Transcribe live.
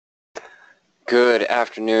Good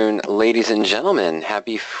afternoon, ladies and gentlemen.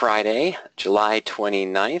 Happy Friday, July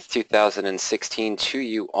 29th, 2016 to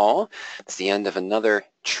you all. It's the end of another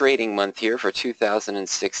trading month here for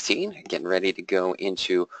 2016. Getting ready to go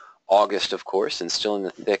into August, of course, and still in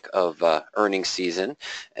the thick of earnings season,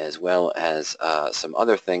 as well as some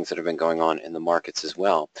other things that have been going on in the markets as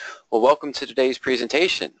well. Well, welcome to today's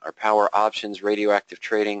presentation, our Power Options Radioactive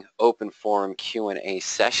Trading Open Forum Q&A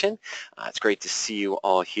session. It's great to see you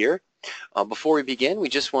all here. Before we begin, we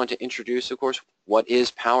just want to introduce, of course, what is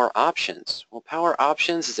Power Options? Well, Power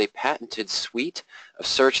Options is a patented suite of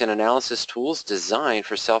search and analysis tools designed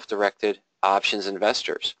for self-directed options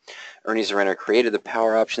investors. Ernie Zarrena created the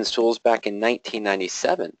Power Options tools back in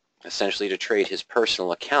 1997, essentially to trade his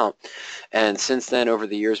personal account. And since then, over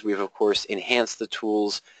the years, we've, of course, enhanced the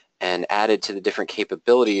tools and added to the different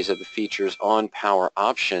capabilities of the features on Power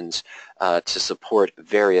Options to support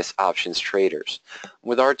various options traders.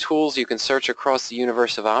 With our tools, you can search across the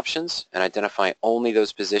universe of options and identify only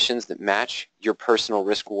those positions that match your personal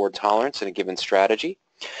risk-reward tolerance in a given strategy.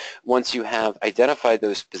 Once you have identified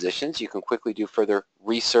those positions, you can quickly do further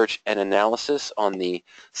research and analysis on the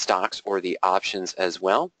stocks or the options as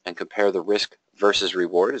well and compare the risk versus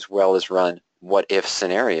reward, as well as run what-if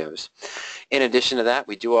scenarios. In addition to that,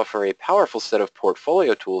 we do offer a powerful set of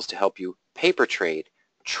portfolio tools to help you paper trade,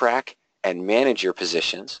 track, and manage your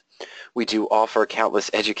positions. We do offer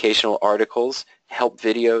countless educational articles, help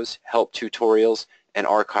videos, help tutorials, and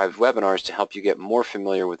archived webinars to help you get more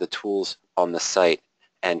familiar with the tools on the site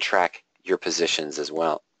and track your positions as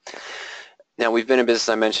well. Now, we've been in business,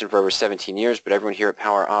 I mentioned, for over 17 years, but everyone here at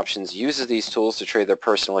Power Options uses these tools to trade their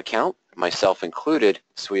personal account, myself included,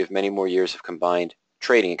 so we have many more years of combined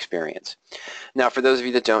trading experience. Now, for those of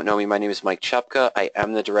you that don't know me, my name is Mike Chupka. I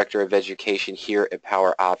am the Director of Education here at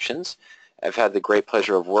Power Options. I've had the great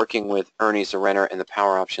pleasure of working with Ernie Zarrena and the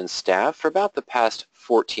Power Options staff for about the past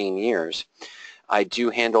 14 years. I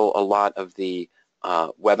do handle a lot of the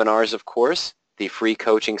webinars, of course, the free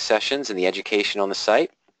coaching sessions, and the education on the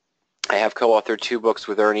site. I have co-authored 2 books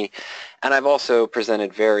with Ernie, and I've also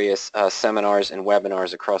presented various seminars and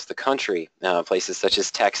webinars across the country, places such as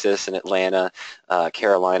Texas and Atlanta,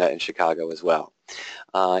 Carolina, and Chicago as well.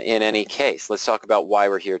 In any case, let's talk about why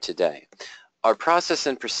we're here today. Our process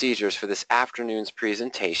and procedures for this afternoon's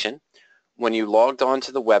presentation: when you logged on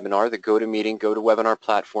to the webinar, the GoToMeeting, GoToWebinar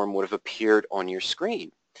platform would have appeared on your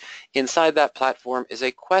screen. Inside that platform is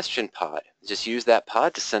a question pod. Just use that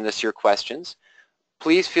pod to send us your questions.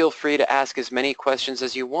 Please feel free to ask as many questions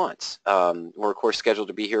as you want. We're, of course, scheduled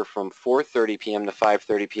to be here from 4:30 p.m. to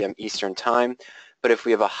 5:30 p.m. Eastern Time, but if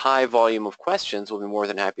we have a high volume of questions, we'll be more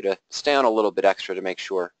than happy to stay on a little bit extra to make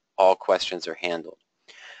sure all questions are handled.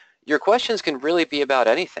 Your questions can really be about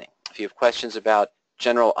anything. If you have questions about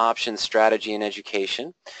general options strategy and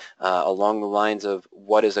education, along the lines of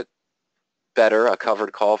what is a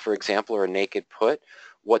covered call, for example, or a naked put,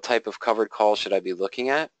 what type of covered call should I be looking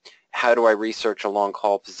at? How do I research a long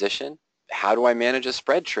call position? How do I manage a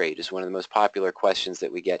spread trade is one of the most popular questions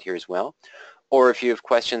that we get here as well. Or if you have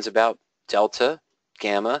questions about delta,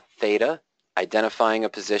 gamma, theta, identifying a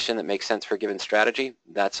position that makes sense for a given strategy,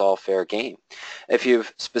 that's all fair game. If you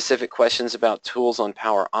have specific questions about tools on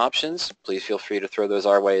Power Options, please feel free to throw those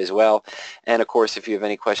our way as well. And of course, if you have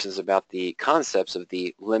any questions about the concepts of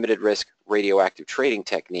the limited risk radioactive trading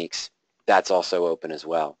techniques, that's also open as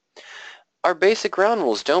well. Our basic ground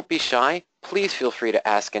rules: don't be shy. Please feel free to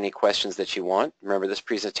ask any questions that you want. Remember, this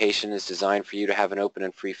presentation is designed for you to have an open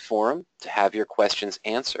and free forum to have your questions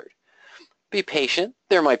answered. Be patient.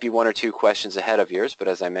 There might be 1 or 2 questions ahead of yours, but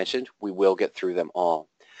as I mentioned, we will get through them all.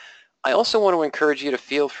 I also want to encourage you to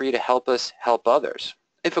feel free to help us help others.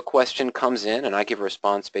 If a question comes in and I give a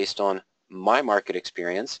response based on my market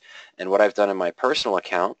experience and what I've done in my personal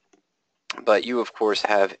account, but you, of course,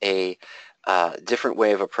 have a different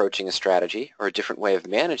way of approaching a strategy or a different way of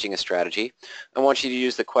managing a strategy, I want you to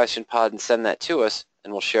use the question pod and send that to us,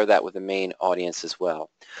 and we'll share that with the main audience as well.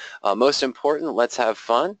 Most important, let's have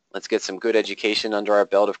fun. Let's get some good education under our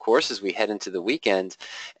belt, of course, as we head into the weekend,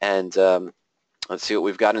 and let's see what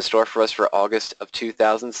we've got in store for us for August of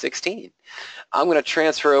 2016. I'm going to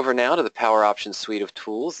transfer over now to the Power Options suite of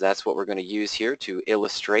tools. That's what we're going to use here to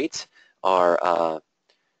illustrate our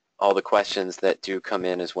all the questions that do come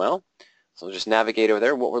in as well. So we'll just navigate over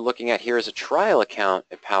there. What we're looking at here is a trial account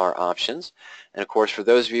at Power Options. And of course, for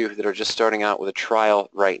those of you that are just starting out with a trial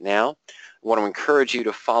right now, I want to encourage you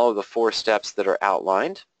to follow the 4 steps that are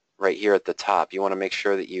outlined right here at the top. You want to make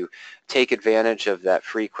sure that you take advantage of that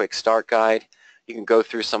free quick start guide. You can go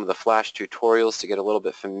through some of the flash tutorials to get a little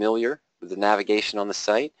bit familiar with the navigation on the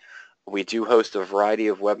site. We do host a variety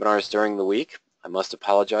of webinars during the week. I must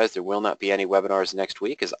apologize. There will not be any webinars next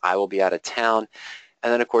week as I will be out of town.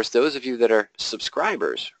 And then, of course, those of you that are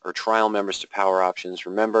subscribers or trial members to Power Options,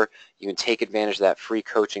 remember, you can take advantage of that free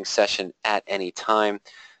coaching session at any time,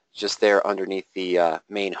 just there underneath the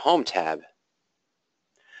main home tab.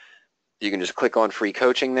 You can just click on free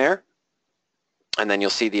coaching there, and then you'll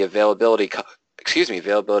see the availability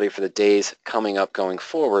for the days coming up going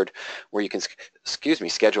forward, where you can,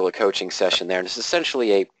 schedule a coaching session there. And it's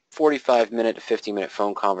essentially a 45-minute to 50-minute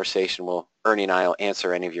phone conversation where Ernie and I will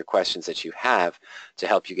answer any of your questions that you have to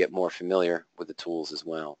help you get more familiar with the tools as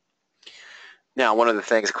well. Now, one of the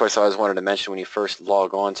things, of course, I always wanted to mention when you first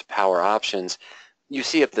log on to Power Options, you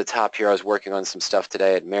see up the top here I was working on some stuff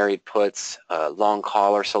today. I had married puts, long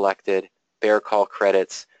caller selected, bear call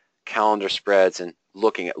credits, calendar spreads, and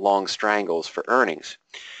looking at long strangles for earnings.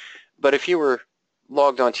 But if you were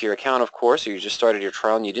logged onto your account, of course, or you just started your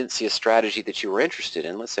trial and you didn't see a strategy that you were interested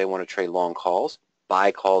in, let's say you want to trade long calls,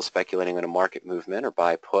 buy calls speculating on a market movement, or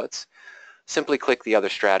buy puts, simply click the Other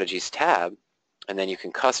Strategies tab, and then you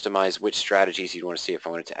can customize which strategies you want to see. If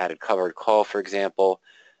I wanted to add a covered call, for example,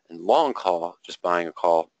 and long call, just buying a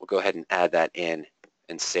call, we'll go ahead and add that in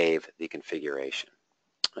and save the configuration.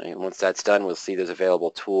 And once that's done, we'll see those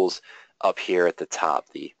available tools up here at the top.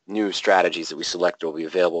 The new strategies that we selected will be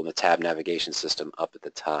available in the tab navigation system up at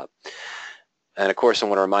the top. And of course, I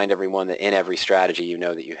want to remind everyone that in every strategy, you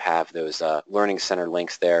know that you have those Learning Center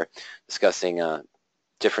links there discussing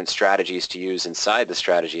different strategies to use inside the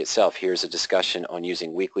strategy itself. Here's a discussion on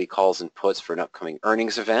using weekly calls and puts for an upcoming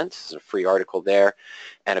earnings event. There's a free article there.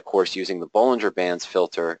 And of course, using the Bollinger Bands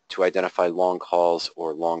filter to identify long calls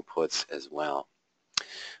or long puts as well.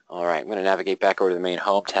 All right, I'm going to navigate back over to the main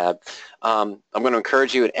home tab. I'm going to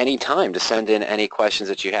encourage you at any time to send in any questions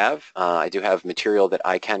that you have. I do have material that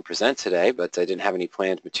I can present today, but I didn't have any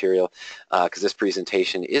planned material because this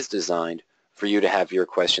presentation is designed for you to have your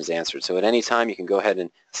questions answered. So at any time, you can go ahead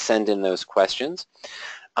and send in those questions.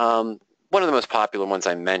 One of the most popular ones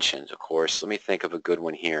I mentioned, of course, let me think of a good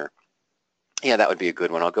one here. Yeah, that would be a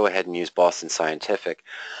good one. I'll go ahead and use Boston Scientific.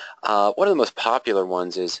 One of the most popular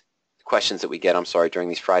ones is questions that we get, during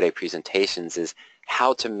these Friday presentations is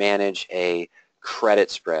how to manage a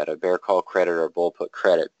credit spread, a bear call credit or a bull put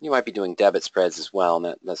credit. You might be doing debit spreads as well,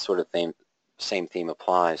 and that sort of same theme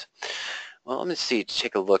applies. Well, let me see,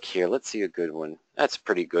 take a look here. Let's see a good one. That's a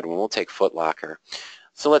pretty good one. We'll take Foot Locker.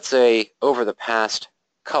 So let's say over the past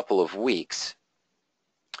couple of weeks,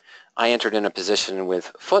 I entered in a position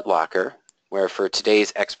with Foot Locker where for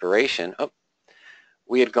today's expiration,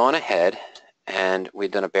 we had gone ahead and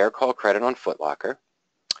we'd done a bear call credit on Foot Locker.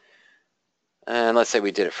 And let's say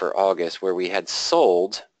we did it for August, where we had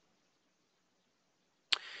sold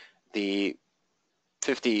the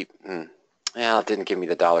 50, well, it didn't give me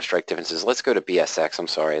the dollar strike differences. Let's go to BSX. I'm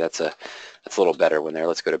sorry, that's a little better one there.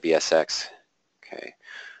 Let's go to BSX. Okay.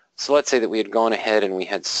 So let's say that we had gone ahead and we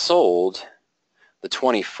had sold the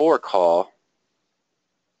 24 call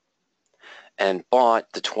and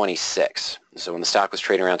bought the 26. So when the stock was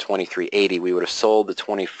trading around 23.80, we would have sold the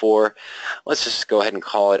 24. Let's just go ahead and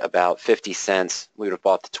call it about 50 cents. We would have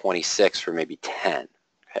bought the 26 for maybe 10.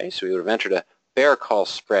 Okay, so we would have entered a bear call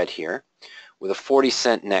spread here with a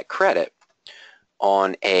 40-cent net credit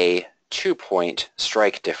on a 2-point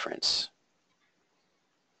strike difference.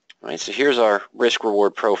 All right, so here's our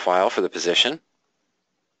risk-reward profile for the position.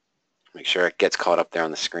 Make sure it gets caught up there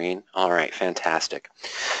on the screen. All right, fantastic.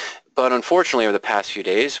 But unfortunately, over the past few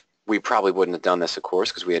days, we probably wouldn't have done this, of course,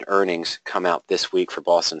 because we had earnings come out this week for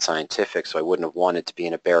Boston Scientific, so I wouldn't have wanted to be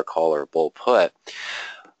in a bear call or a bull put.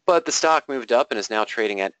 But the stock moved up and is now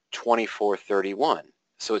trading at 24.31,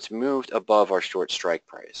 so it's moved above our short strike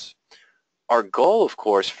price. Our goal, of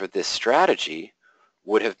course, for this strategy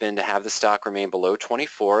would have been to have the stock remain below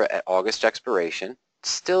 24 at August expiration.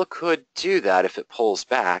 Still could do that if it pulls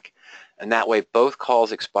back, and that way both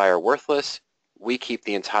calls expire worthless. We keep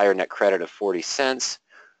the entire net credit of 40 cents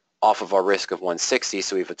off of our risk of 160,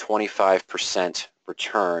 so we have a 25%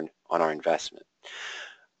 return on our investment.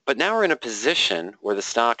 But now we're in a position where the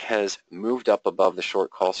stock has moved up above the short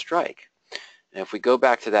call strike. And if we go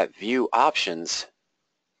back to that View Options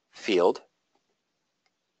field,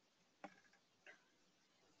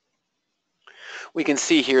 we can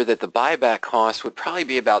see here that the buyback cost would probably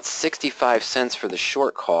be about 65 cents for the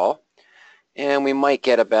short call, and we might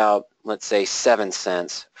get about, let's say, 7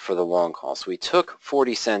 cents for the long call. So we took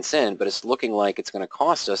 40 cents in, but it's looking like it's going to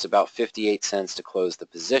cost us about 58 cents to close the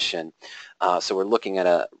position. So we're looking at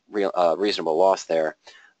a reasonable loss there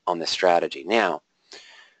on this strategy. Now,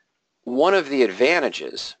 one of the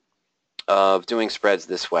advantages of doing spreads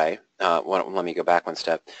this way, let me go back one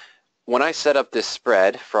step. when I set up this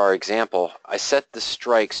spread, for our example, I set the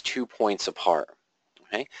strikes 2 points apart.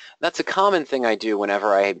 Okay? That's a common thing I do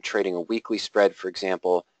whenever I am trading a weekly spread, for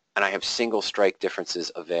example, and I have single strike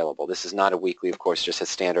differences available. This is not a weekly, of course, just a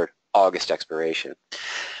standard August expiration.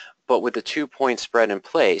 But with the 2-point spread in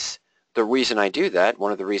place, the reason I do that,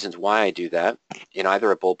 one of the reasons why I do that, in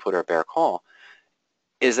either a bull put or a bear call,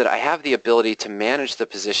 is that I have the ability to manage the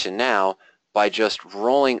position now by just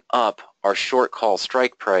rolling up our short call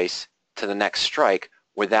strike price to the next strike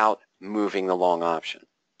without moving the long option.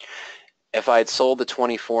 If I had sold the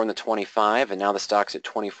 24 and the 25 and now the stock's at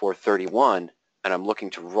 24.31 and I'm looking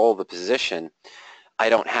to roll the position, I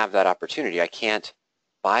don't have that opportunity. I can't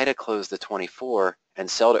buy to close the 24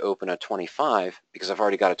 and sell to open at 25 because I've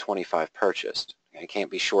already got a 25 purchased. I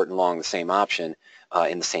can't be short and long the same option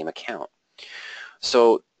in the same account.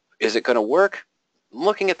 So is it going to work?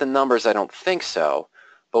 Looking at the numbers, I don't think so,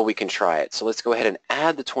 but we can try it. So let's go ahead and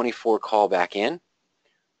add the 24 call back in.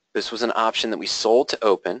 This was an option that we sold to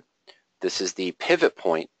open. This is the pivot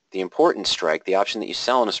point, the important strike. The option that you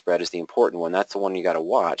sell in a spread is the important one. That's the one you got to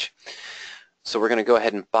watch. So we're going to go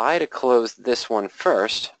ahead and buy to close this one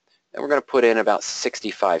first, and we're going to put in about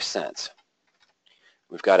 65 cents.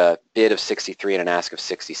 We've got a bid of 63 and an ask of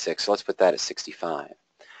 66, so let's put that at 65.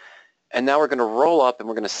 And now we're going to roll up and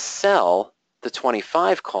we're going to sell the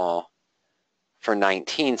 25 call for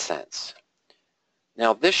 19 cents.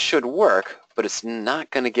 Now this should work, but it's not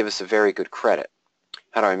going to give us a very good credit.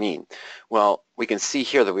 How do I mean? Well, we can see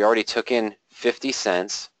here that we already took in 50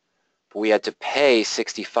 cents, but we had to pay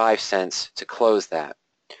 65 cents to close that.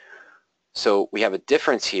 So we have a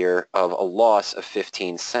difference here of a loss of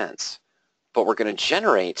 15 cents. But we're going to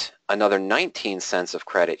generate another 19 cents of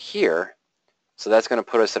credit here, so that's going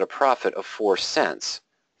to put us at a profit of 4 cents.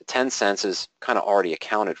 The 10 cents is kind of already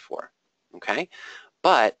accounted for. Okay?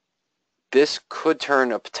 But this could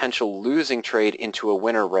turn a potential losing trade into a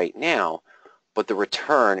winner right now, but the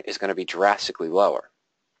return is going to be drastically lower.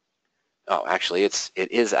 Oh, actually, it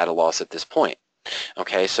is at a loss at this point.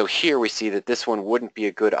 Okay, so here we see that this one wouldn't be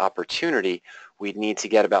a good opportunity. We'd need to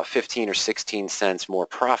get about 15 or 16 cents more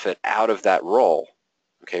profit out of that roll,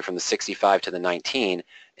 okay, from the 65 to the 19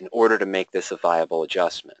 in order to make this a viable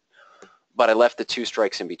adjustment. But I left the 2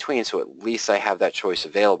 strikes in between, so at least I have that choice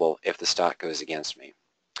available if the stock goes against me.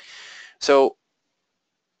 So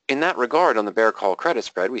in that regard, on the bear call credit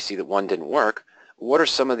spread, we see that one didn't work. What are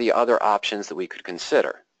some of the other options that we could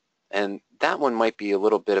consider? And that one might be a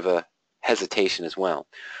little bit of a hesitation as well.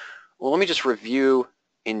 Well, let me just review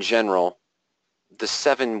in general the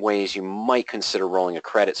 7 ways you might consider rolling a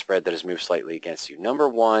credit spread that has moved slightly against you. Number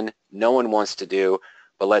 1, no one wants to do,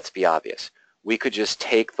 but let's be obvious. We could just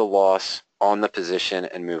take the loss on the position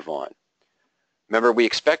and move on. Remember, we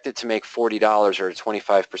expected to make $40 or a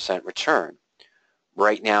 25% return.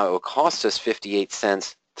 Right now, it would cost us 58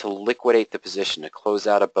 cents to liquidate the position, to close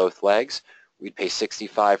out of both legs. We'd pay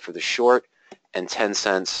 65 for the short and 10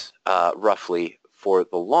 cents roughly for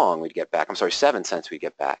the long we'd get back. I'm sorry, 7 cents we'd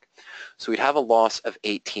get back. So we'd have a loss of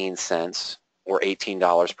 18 cents or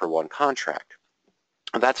 $18 per one contract.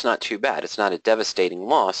 That's not too bad. It's not a devastating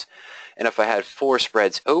loss. And if I had 4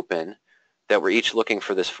 spreads open that were each looking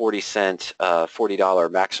for this 40-cent,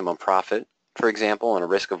 $40 maximum profit, for example, and a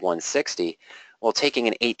risk of 160, well, taking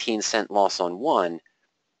an 18-cent loss on one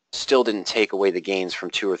still didn't take away the gains from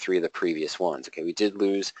 2 or 3 of the previous ones. Okay, we did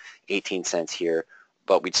lose 18 cents here,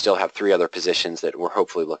 but we'd still have 3 other positions that were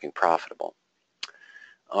hopefully looking profitable.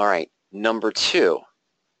 All right, number 2,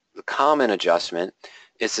 the common adjustment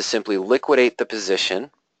is to simply liquidate the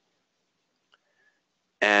position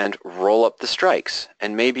and roll up the strikes,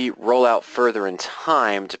 and maybe roll out further in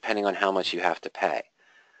time depending on how much you have to pay.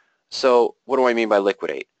 So what do I mean by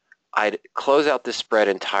liquidate? I'd close out this spread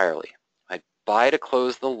entirely. I'd buy to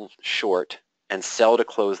close the short and sell to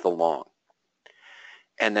close the long.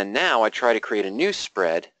 And then now I try to create a new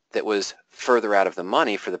spread that was further out of the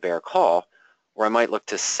money for the bear call, where I might look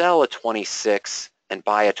to sell a 26 and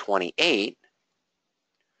buy a 28,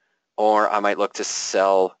 or I might look to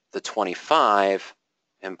sell the 25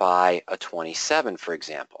 and buy a 27, for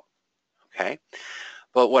example. Okay?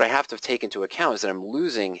 But what I have to take into account is that I'm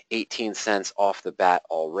losing 18 cents off the bat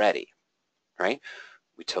already, right?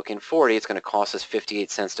 We took in 40, it's going to cost us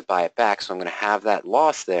 58 cents to buy it back, so I'm going to have that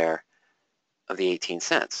loss there of the 18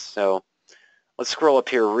 cents. So let's scroll up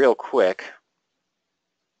here real quick.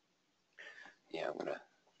 Yeah, I'm going to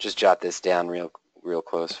just jot this down real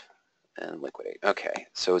close and liquidate. Okay,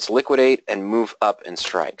 so it's liquidate and move up in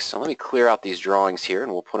strikes. So let me clear out these drawings here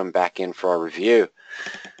and we'll put them back in for our review.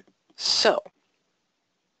 So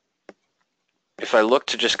if I look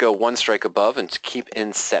to just go 1 strike above and to keep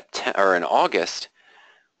in September or in August,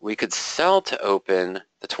 we could sell to open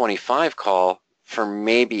the 25 call for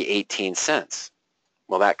maybe 18 cents.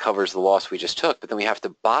 Well, that covers the loss we just took, but then we have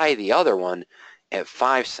to buy the other one at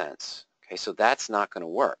 5 cents. Okay, so that's not going to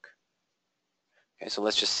work. Okay, so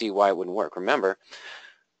let's just see why it wouldn't work. Remember,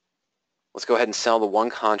 let's go ahead and sell the one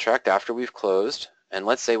contract after we've closed, and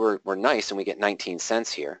let's say we're nice and we get 19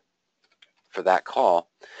 cents here for that call.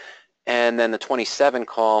 And then the 27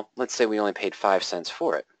 call, let's say we only paid 5 cents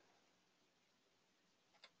for it.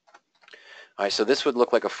 All right, so this would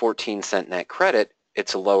look like a 14-cent net credit.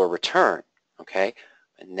 It's a lower return, okay?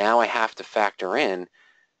 And now I have to factor in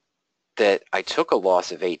that I took a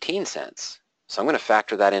loss of 18 cents. So I'm going to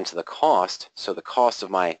factor that into the cost. So the cost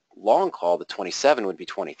of my long call, the 27, would be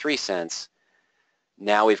 23 cents.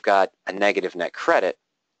 Now we've got a negative net credit,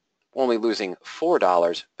 only losing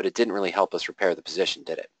 $4, but it didn't really help us repair the position,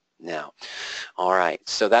 did it? No. All right,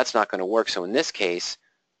 so that's not going to work. So in this case,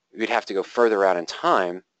 we'd have to go further out in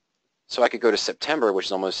time. So I could go to September, which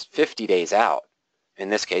is almost 50 days out in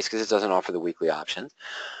this case, because it doesn't offer the weekly options.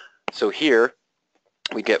 So here,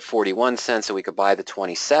 we get 41 cents, and we could buy the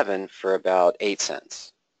 27 for about 8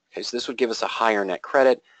 cents. Okay, so this would give us a higher net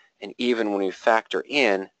credit, and even when we factor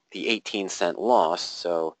in the 18-cent loss,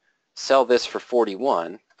 so sell this for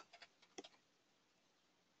 41.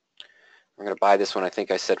 We're going to buy this one, I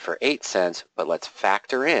think I said, for 8 cents, but let's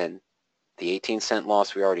factor in the 18-cent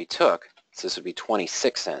loss we already took, so this would be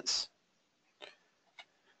 26 cents.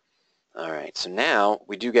 All right, so now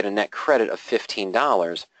we do get a net credit of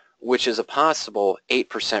 $15, which is a possible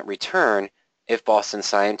 8% return if Boston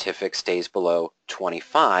Scientific stays below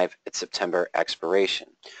 25 at September expiration.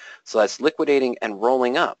 So that's liquidating and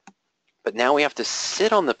rolling up. But now we have to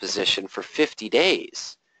sit on the position for 50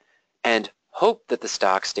 days and hope that the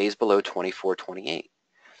stock stays below 24.28.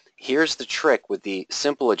 Here's the trick with the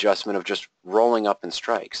simple adjustment of just rolling up in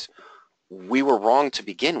strikes. We were wrong to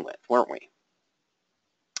begin with, weren't we?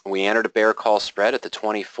 We entered a bear call spread at the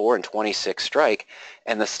 24 and 26 strike,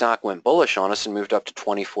 and the stock went bullish on us and moved up to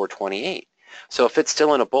 24.28. So if it's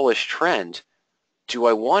still in a bullish trend, do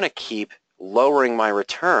I want to keep lowering my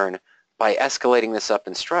return by escalating this up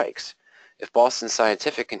in strikes? If Boston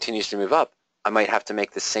Scientific continues to move up, I might have to make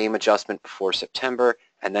the same adjustment before September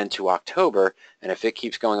and then to October, and if it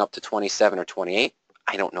keeps going up to 27 or 28,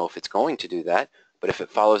 I don't know if it's going to do that, but if it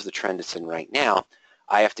follows the trend it's in right now,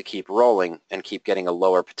 I have to keep rolling and keep getting a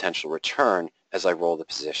lower potential return as I roll the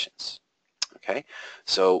positions. Okay,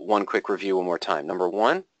 so one quick review one more time. Number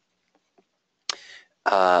one,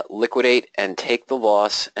 liquidate and take the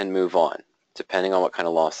loss and move on, depending on what kind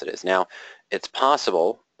of loss it is. Now, it's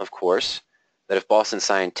possible, of course, that if Boston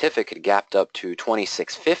Scientific had gapped up to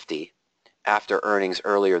 26.50 after earnings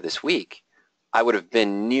earlier this week, I would have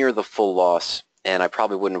been near the full loss, and I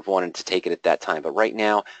probably wouldn't have wanted to take it at that time. But right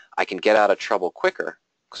now, I can get out of trouble quicker,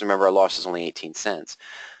 because remember, our loss is only 18 cents.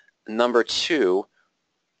 Number two,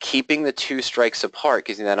 keeping the two strikes apart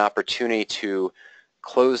gives me that opportunity to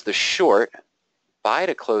close the short, buy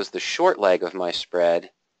to close the short leg of my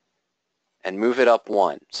spread, and move it up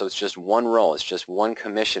one. So it's just one roll. It's just one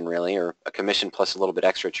commission, really, or a commission plus a little bit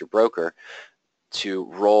extra at your broker to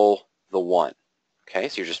roll the one. Okay,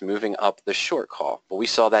 so you're just moving up the short call. But we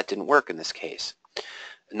saw that didn't work in this case.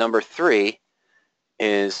 Number three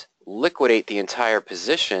is liquidate the entire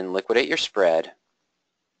position, liquidate your spread,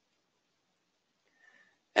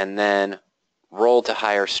 and then roll to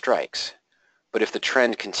higher strikes. But if the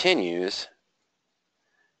trend continues,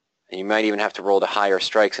 and you might even have to roll to higher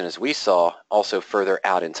strikes, and as we saw, also further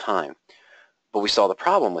out in time. But we saw the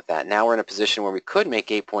problem with that. Now we're in a position where we could make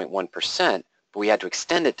 8.1%, but we had to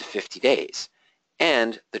extend it to 50 days.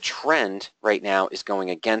 And the trend right now is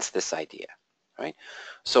going against this idea, right?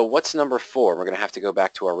 So what's number four? We're going to have to go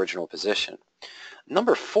back to our original position.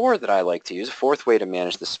 Number four that I like to use, a fourth way to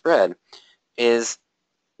manage the spread, is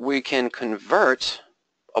we can convert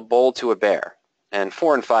a bull to a bear. And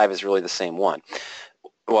 4 and 5 is really the same one.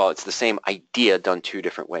 Well, it's the same idea done two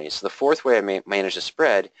different ways. So the fourth way I manage the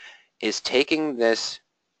spread is taking this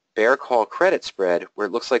bear call credit spread where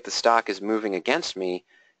it looks like the stock is moving against me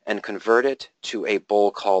and convert it to a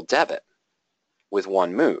bull call debit with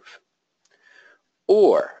one move.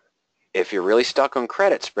 Or if you're really stuck on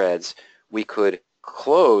credit spreads, we could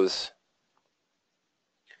close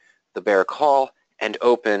the bear call and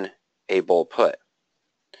open a bull put.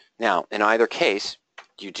 Now, in either case,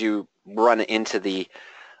 you do run into the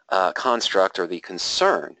construct or the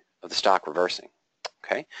concern of the stock reversing.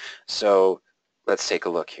 Okay, so let's take a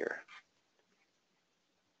look here.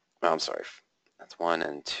 Oh, I'm sorry, that's 1,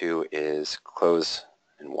 and 2 is close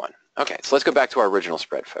and 1. Okay, so let's go back to our original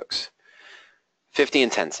spread, folks. 50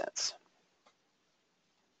 and 10 cents.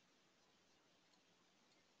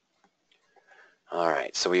 All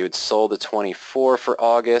right, so we would sold the 24 for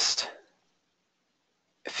August,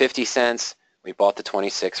 50 cents. We bought the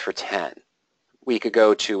 26 for 10. Week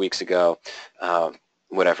ago, 2 weeks ago,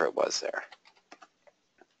 whatever it was there.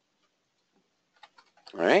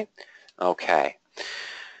 All right, okay.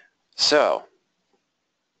 So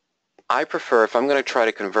I prefer, if I'm going to try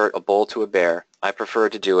to convert a bull to a bear, I prefer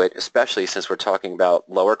to do it, especially since we're talking about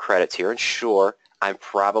lower credits here. And sure, I'm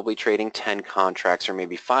probably trading 10 contracts or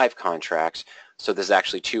maybe 5 contracts, so there's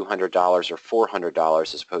actually $200 or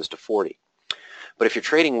 $400 as opposed to 40. But if you're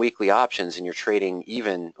trading weekly options and you're trading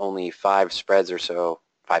even only 5 spreads or so,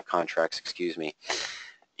 5 contracts, excuse me,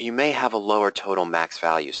 you may have a lower total max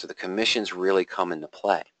value, so the commissions really come into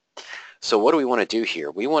play. So what do we want to do here?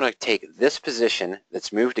 We want to take this position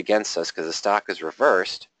that's moved against us because the stock is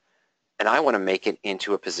reversed, and I want to make it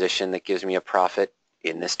into a position that gives me a profit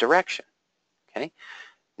in this direction. Okay.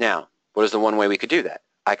 Now, what is the one way we could do that?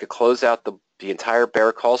 I could close out the entire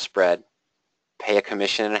bear call spread, pay a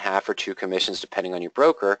commission and a half or 2 commissions depending on your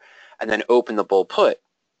broker, and then open the bull put.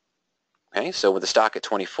 Okay, so with the stock at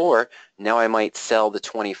 24, now I might sell the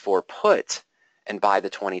 24 put and buy the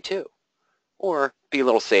 22. Or be a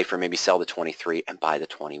little safer, maybe sell the 23 and buy the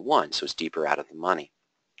 21, so it's deeper out of the money.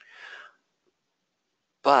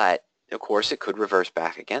 But, of course, it could reverse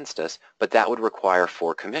back against us, but that would require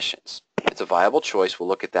 4 commissions. It's a viable choice. We'll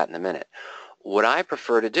look at that in a minute. What I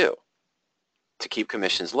prefer to do to keep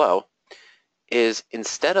commissions low is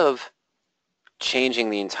instead of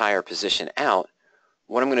changing the entire position out,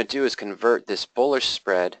 what I'm going to do is convert this bearish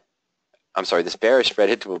spread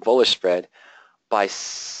into a bullish spread by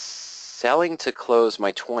selling to close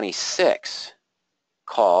my 26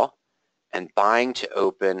 call and buying to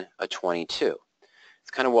open a 22.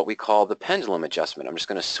 It's kind of what we call the pendulum adjustment. I'm just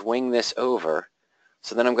going to swing this over,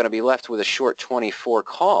 so then I'm going to be left with a short 24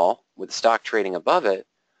 call with the stock trading above it,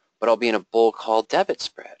 but I'll be in a bull call debit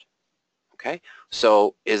spread. Okay,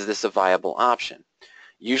 so is this a viable option?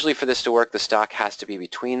 Usually for this to work, the stock has to be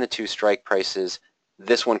between the 2 strike prices.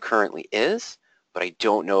 This one currently is, but I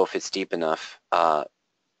don't know if it's deep enough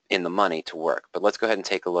in the money to work. But let's go ahead and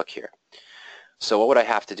take a look here. So what would I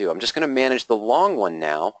have to do? I'm just going to manage the long one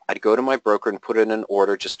now. I'd go to my broker and put in an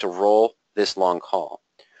order just to roll this long call.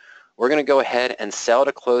 We're going to go ahead and sell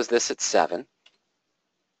to close this at 7.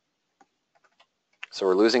 So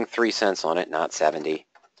we're losing 3 cents on it, not 70.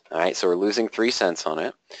 All right, so we're losing 3 cents on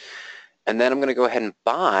it. And then I'm going to go ahead and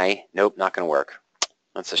buy. Nope, not going to work.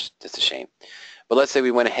 That's a shame. But let's say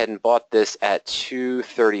we went ahead and bought this at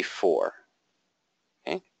 234.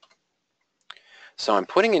 Okay. So I'm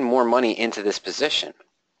putting in more money into this position.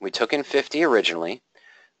 We took in 50 originally,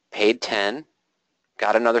 paid 10,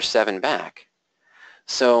 got another 7 back.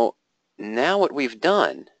 So now what we've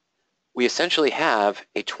done, we essentially have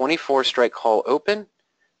a 24 strike call open,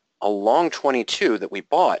 a long 22 that we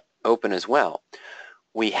bought open as well.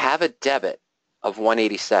 We have a debit of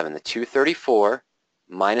 187, the 234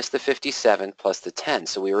 minus the 57 plus the 10.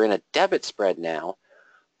 So we were in a debit spread now,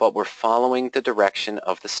 but we're following the direction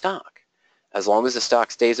of the stock. As long as the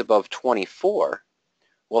stock stays above 24,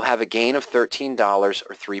 we'll have a gain of $13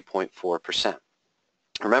 or 3.4%.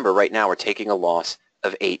 Remember, right now we're taking a loss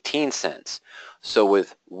of 18 cents. So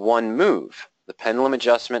with one move, the pendulum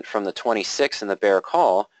adjustment from the 26 in the bear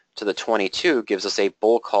call to the 22 gives us a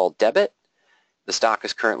bull call debit. The stock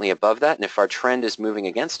is currently above that, and if our trend is moving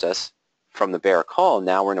against us from the bear call,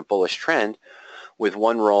 now we're in a bullish trend. With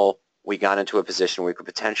one roll, we got into a position where we could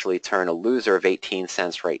potentially turn a loser of 18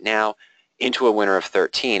 cents right now into a winner of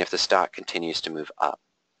 13 if the stock continues to move up.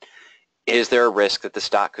 Is there a risk that the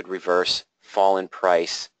stock could reverse, fall in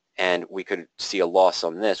price, and we could see a loss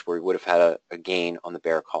on this where we would have had a gain on the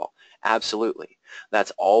bear call? Absolutely.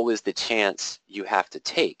 That's always the chance you have to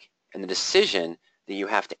take and the decision that you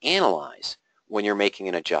have to analyze when you're making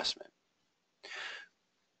an adjustment.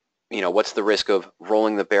 You know, what's the risk of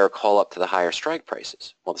rolling the bear call up to the higher strike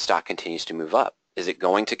prices? Well, the stock continues to move up. Is it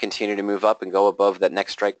going to continue to move up and go above that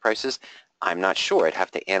next strike prices? I'm not sure. I'd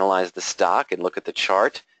have to analyze the stock and look at the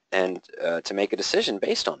chart and to make a decision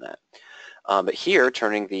based on that. But here,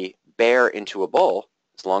 turning the bear into a bull,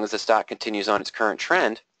 as long as the stock continues on its current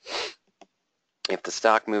trend, if the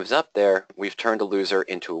stock moves up there, we've turned a loser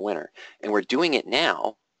into a winner. And we're doing it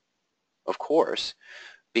now, of course,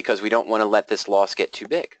 because we don't want to let this loss get too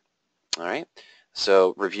big. All right,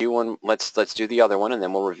 so review one. Let's do the other one, and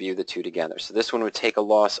then we'll review the two together. So this one would take a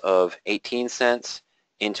loss of 18 cents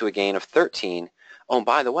into a gain of 13. Oh, and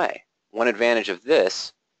by the way, one advantage of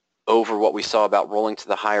this over what we saw about rolling to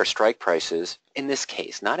the higher strike prices, in this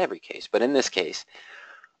case, not every case, but in this case,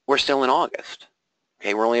 we're still in August.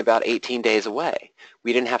 Okay, we're only about 18 days away.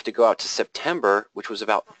 We didn't have to go out to September, which was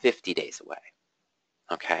about 50 days away.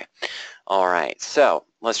 Okay. All right. So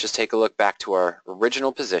let's just take a look back to our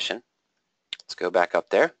original position. Let's go back up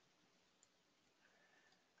there.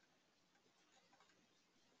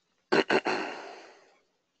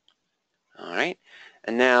 All right.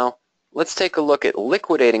 And now let's take a look at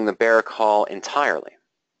liquidating the bear call entirely.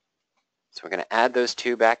 So we're going to add those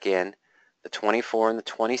two back in, the 24 and the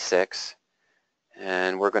 26.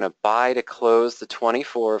 And we're going to buy to close the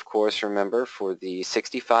 24, of course, remember, for the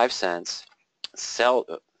 65 cents. Sell,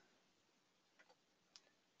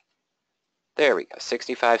 there we go,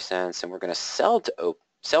 65 cents. And we're going to sell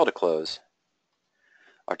to close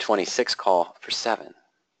our 26 call for 7.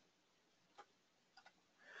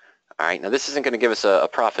 All right, now this isn't going to give us a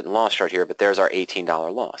profit and loss chart here, but there's our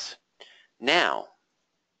 $18 loss. Now,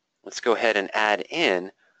 let's go ahead and add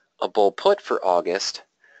in a bull put for August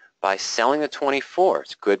by selling the 24.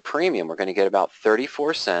 It's good premium. We're going to get about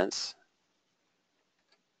 34 cents.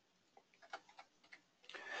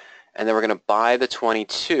 And then we're going to buy the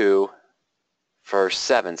 22 for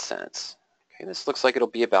 7 cents. Okay, this looks like it'll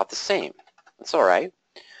be about the same. That's all right.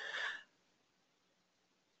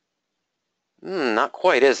 Not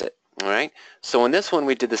quite, is it? All right. So in this one,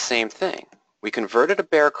 we did the same thing. We converted a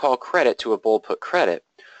bear call credit to a bull put credit,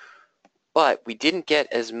 but we didn't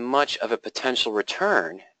get as much of a potential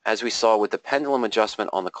return as we saw with the pendulum adjustment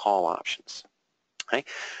on the call options. Okay?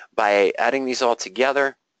 By adding these all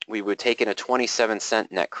together, we would take in a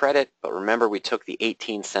 27-cent net credit, but remember we took the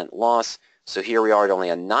 18-cent loss, so here we are at only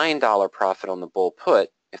a $9 profit on the bull put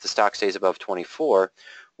if the stock stays above 24,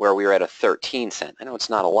 where we were at a 13-cent. I know it's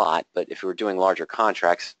not a lot, but if we were doing larger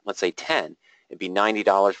contracts, let's say 10, it'd be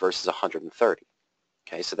 $90 versus 130.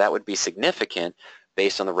 Okay, so that would be significant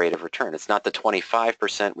based on the rate of return. It's not the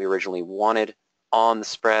 25% we originally wanted on the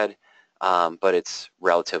spread, but it's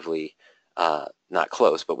relatively not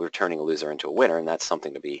close, but we're turning a loser into a winner, and that's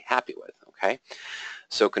something to be happy with. Okay,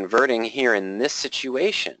 so converting here in this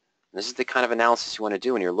situation, this is the kind of analysis you want to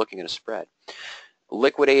do when you're looking at a spread.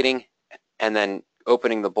 Liquidating and then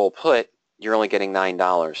opening the bull put, you're only getting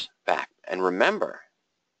 $9 back. And remember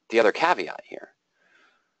the other caveat here.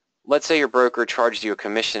 Let's say your broker charged you a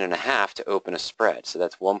commission and a half to open a spread, so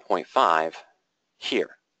that's 1.5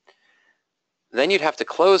 here. Then you'd have to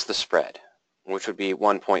close the spread, which would be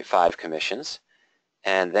 1.5 commissions,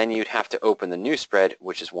 and then you'd have to open the new spread,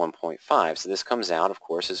 which is 1.5. So this comes out, of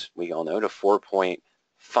course, as we all know, to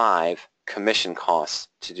 4.5 commission costs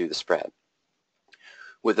to do the spread.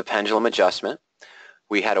 With the pendulum adjustment,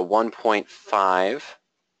 we had a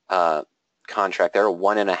 1.5 contract there, a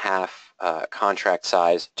 1.5 contract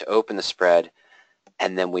size to open the spread,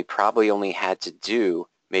 and then we probably only had to do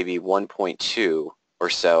maybe 1.2 or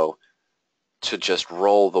so to just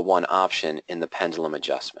roll the one option in the pendulum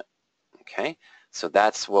adjustment. Okay, so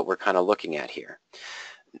that's what we're kind of looking at here.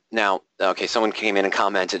 Now, okay, someone came in and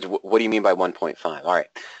commented, what do you mean by 1.5? All right,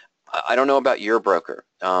 I don't know about your broker,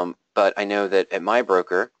 but I know that at my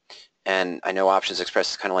broker, and I know Options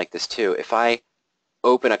Express is kind of like this too, if I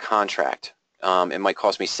open a contract, it might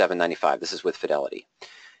cost me $7.95. This is with Fidelity.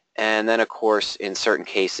 And then, of course, in certain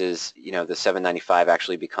cases, you know, the $7.95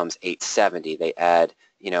 actually becomes $8.70. They add,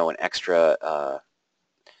 you know, an extra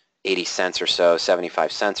 80 cents or so,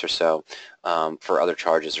 75 cents or so for other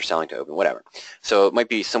charges or selling to open, whatever. So it might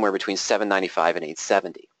be somewhere between $7.95 and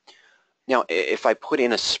 $8.70. Now, if I put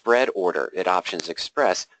in a spread order at Options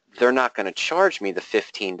Express, they're not going to charge me the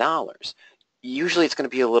 $15. Usually it's going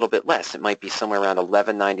to be a little bit less. It might be somewhere around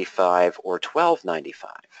 $11.95 or $12.95,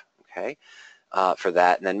 okay, for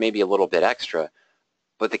that, and then maybe a little bit extra.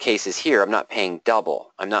 But the case is here, I'm not paying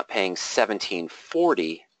double. I'm not paying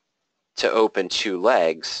 $17.40 to open 2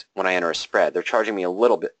 legs when I enter a spread. They're charging me a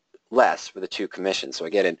little bit less for the 2 commissions, so I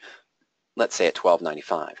get in, let's say, at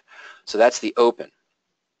 $12.95. So that's the open.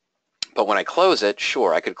 But when I close it,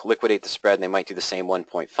 sure, I could liquidate the spread and they might do the same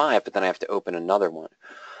 1.5, but then I have to open another one.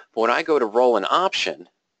 But when I go to roll an option,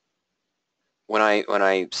 when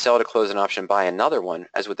I sell to close an option, buy another one,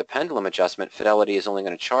 as with the pendulum adjustment, Fidelity is only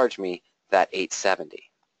going to charge me that $8.70.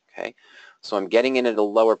 Okay, so I'm getting in at a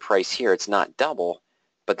lower price here. It's not double,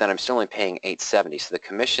 but then I'm still only paying $8.70. So the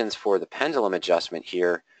commissions for the pendulum adjustment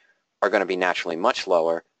here are going to be naturally much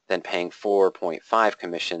lower than paying 4.5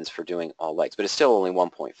 commissions for doing all legs. But it's still only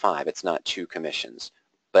 1.5. It's not 2 commissions.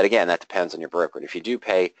 But again, that depends on your broker. And if you do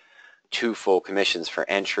pay 2 full commissions for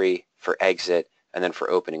entry, for exit, and then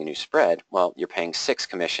for opening a new spread, well, you're paying 6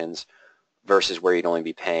 commissions versus where you'd only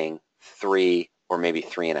be paying 3 or maybe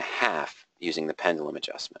 3.5 using the pendulum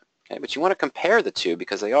adjustment. Okay? But you want to compare the two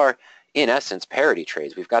because they are, in essence, parity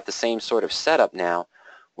trades. We've got the same sort of setup now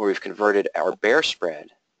where we've converted our bear spread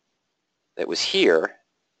that was here,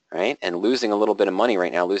 right, and losing a little bit of money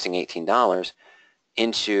right now, losing $18,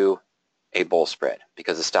 into a bull spread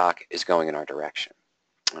because the stock is going in our direction.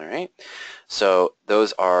 All right, so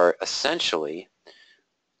those are essentially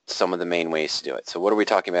some of the main ways to do it. So what are we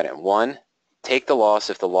talking about? One, take the loss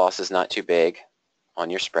if the loss is not too big on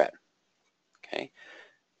your spread. Okay,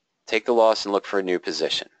 take the loss and look for a new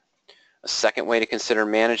position. A second way to consider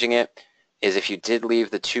managing it is if you did leave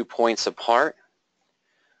the 2 points apart,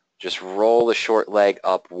 just roll the short leg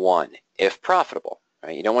up 1 if profitable.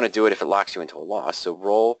 Right? You don't want to do it if it locks you into a loss. So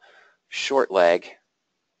roll short leg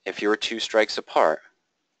if you were 2 strikes apart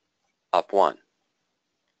up 1.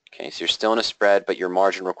 Okay, so you're still in a spread, but your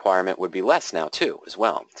margin requirement would be less now too, as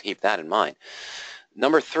well. So keep that in mind.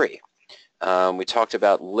 Number 3, we talked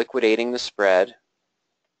about liquidating the spread.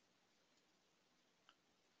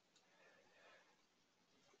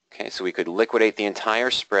 Okay, so we could liquidate the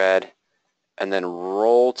entire spread and then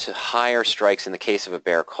roll to higher strikes in the case of a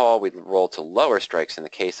bear call. We'd roll to lower strikes in the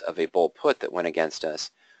case of a bull put that went against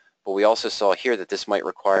us. But we also saw here that this might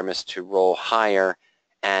require us to roll higher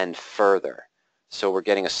and further. So we're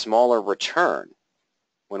getting a smaller return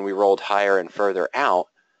when we rolled higher and further out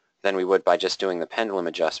than we would by just doing the pendulum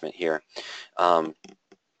adjustment here. It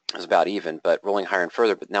was about even, but rolling higher and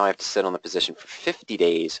further, but now I have to sit on the position for 50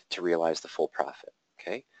 days to realize the full profit.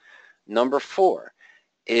 Okay. Number 4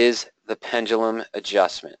 is the pendulum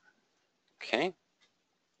adjustment. Okay.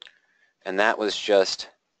 And that was just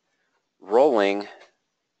rolling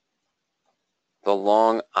the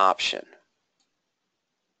long option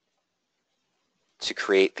to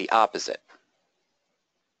create the opposite.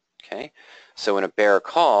 Okay, so in a bear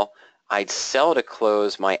call, I'd sell to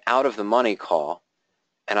close my out of the money call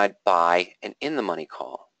and I'd buy an in the money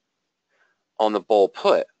call. On the bull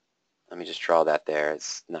put, let me just draw that there,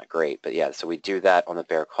 it's not great, but yeah, so we do that on the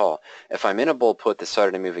bear call. If I'm in a bull put that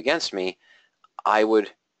started to move against me, I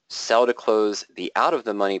would sell to close the out of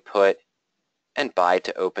the money put and buy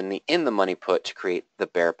to open the in the money put to create the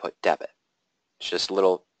bear put debit. It's just a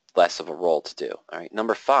little less of a roll to do. All right,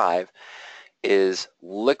 number 5 is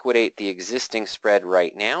liquidate the existing spread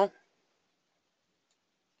right now.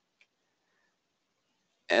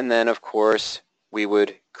 And then, of course, we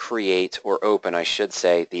would create, or open, I should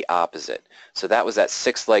say, the opposite. So that was that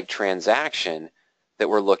 6-leg transaction that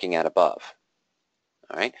we're looking at above.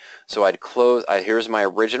 All right, so I'd close, here's my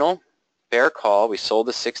original bear call. We sold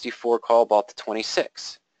the 64 call, bought the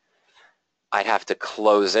 26. I'd have to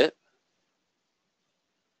close it,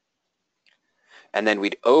 and then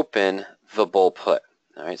we'd open the bull put.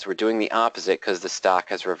 All right, so we're doing the opposite because the stock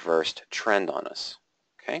has reversed trend on us.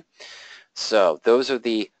 Okay, so those are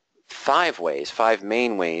the 5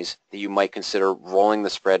 main ways that you might consider rolling the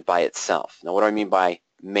spread by itself. Now, what do I mean by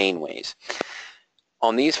main ways?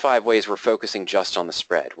 On these 5 ways, we're focusing just on the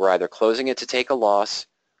spread. We're either closing it to take a loss,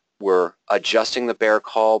 we're adjusting the bear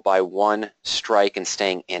call by 1 strike and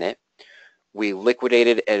staying in it, we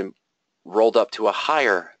liquidated and rolled up to a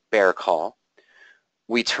higher bear call,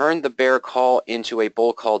 we turned the bear call into a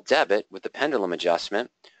bull call debit with the pendulum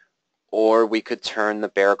adjustment, or we could turn the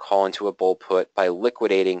bear call into a bull put by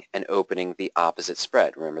liquidating and opening the opposite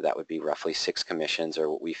spread. Remember, that would be roughly 6 commissions, or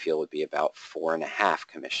what we feel would be about 4.5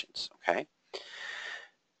 commissions. Okay.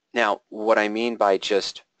 Now, what I mean by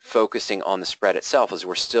just focusing on the spread itself is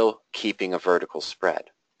we're still keeping a vertical spread.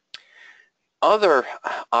 Other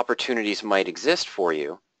opportunities might exist for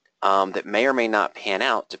you that may or may not pan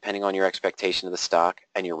out depending on your expectation of the stock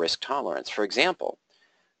and your risk tolerance. For example,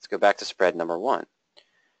 let's go back to spread number 1.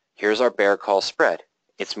 Here's our bear call spread.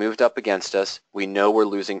 It's moved up against us. We know we're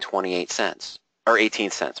losing 28 cents, or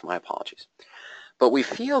 18 cents, my apologies. But we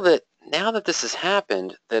feel that now that this has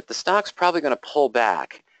happened, that the stock's probably going to pull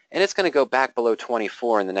back, and it's going to go back below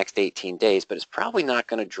 24 in the next 18 days, but it's probably not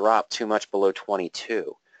going to drop too much below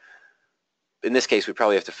 22. In this case, we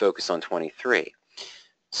probably have to focus on 23.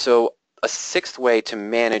 So a 6th way to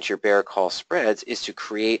manage your bear call spreads is to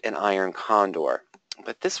create an iron condor.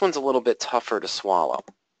 But this one's a little bit tougher to swallow.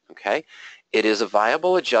 Okay? It is a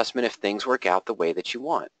viable adjustment if things work out the way that you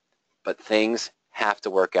want. But things have to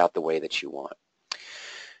work out the way that you want.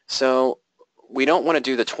 So we don't want to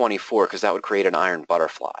do the 24 because that would create an iron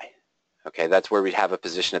butterfly. Okay, that's where we'd have a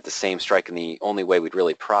position at the same strike, and the only way we'd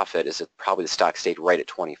really profit is if probably the stock stayed right at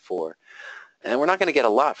 24. And we're not going to get a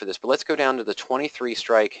lot for this, but let's go down to the 23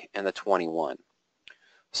 strike and the 21.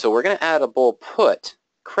 So we're going to add a bull put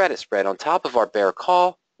credit spread on top of our bear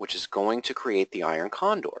call, which is going to create the iron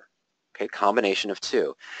condor. Okay, combination of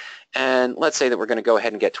 2. And let's say that we're going to go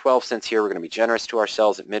ahead and get 12 cents here. We're going to be generous to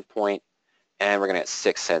ourselves at midpoint, and we're going to get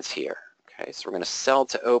 6 cents here. Okay, so we're going to sell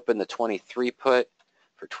to open the 23 put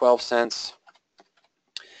for 12 cents,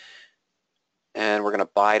 and we're going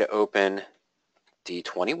to buy to open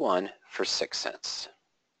D21 for 6 cents.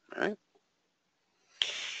 All right.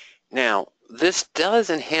 Now, this does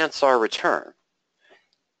enhance our return.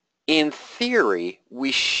 In theory,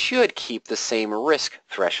 we should keep the same risk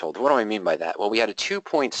threshold. What do I mean by that? Well, we had a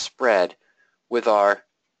 2-point spread with our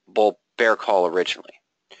bull bear call originally.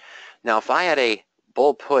 Now, if I had a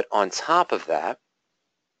bull put on top of that,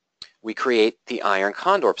 we create the iron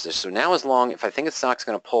condor position. So now as long, if I think the stock's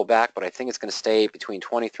going to pull back, but I think it's going to stay between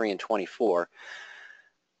 23 and 24,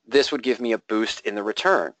 this would give me a boost in the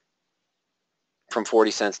return from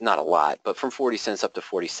 40 cents, not a lot, but from 40 cents up to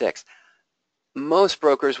 46. Most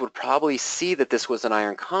brokers would probably see that this was an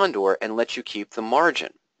iron condor and let you keep the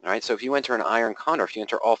margin. All right, so if you enter an iron condor, if you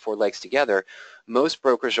enter all 4 legs together, most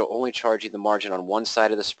brokers will only charge you the margin on one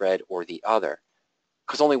side of the spread or the other,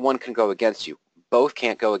 because only one can go against you. Both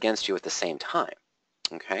can't go against you at the same time.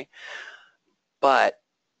 Okay, but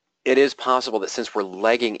it is possible that since we're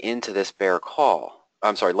legging into this bear call,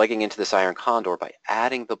 legging into this iron condor by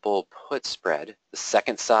adding the bull put spread, the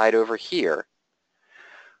second side over here,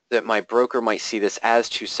 that my broker might see this as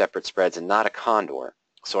 2 separate spreads and not a condor.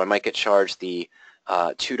 So I might get charged the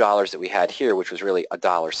 $2 that we had here, which was really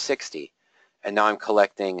 $1.60. And now I'm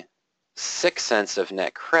collecting 6 cents of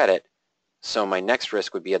net credit, so my next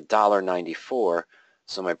risk would be $1.94.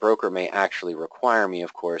 So my broker may actually require me,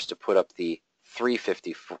 of course, to put up the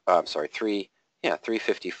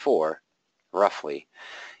 $3.54 roughly,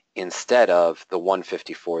 instead of the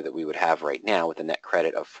 $1.54 that we would have right now with a net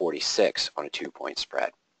credit of 46 on a 2-point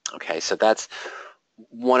spread. Okay, so that's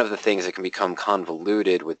one of the things that can become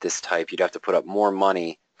convoluted with this type. You'd have to put up more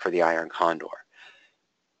money for the iron condor.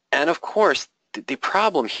 And of course, the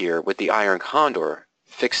problem here with the iron condor,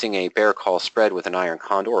 fixing a bear call spread with an iron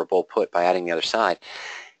condor or bull put by adding the other side,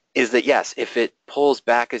 is that yes, if it pulls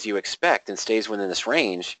back as you expect and stays within this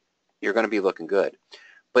range, you're going to be looking good.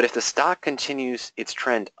 But if the stock continues its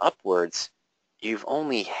trend upwards, you've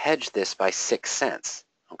only hedged this by 6 cents.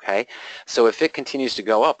 Okay, so if it continues to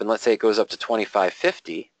go up, and let's say it goes up to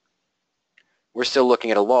 $25.50, we're still looking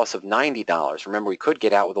at a loss of $90. Remember, we could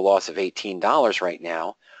get out with a loss of $18 right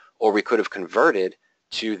now, or we could have converted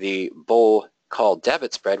to the bull call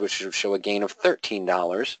debit spread, which would show a gain of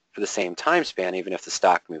 $13 for the same time span, even if the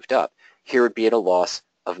stock moved up. Here would be at a loss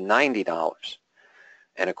of $90.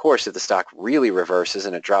 And of course, if the stock really reverses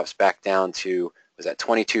and it drops back down to, was that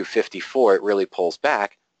 $22.54, it really pulls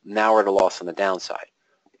back, now we're at a loss on the downside.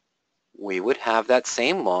 We would have that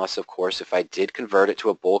same loss, of course, if I did convert it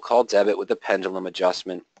to a bull call debit with a pendulum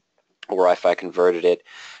adjustment, or if I converted it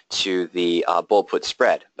to the bull put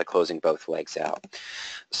spread by closing both legs out.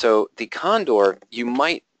 So the condor, you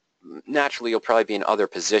might, naturally you'll probably be in other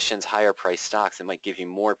positions, higher price stocks that might give you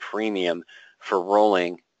more premium for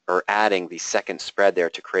rolling or adding the second spread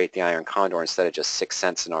there to create the iron condor instead of just 6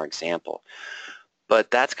 cents in our example.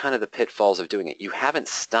 But that's kind of the pitfalls of doing it. You haven't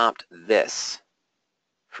stopped this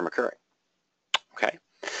from occurring. Okay,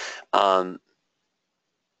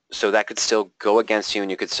 so that could still go against you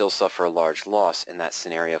and you could still suffer a large loss in that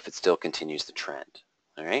scenario if it still continues the trend.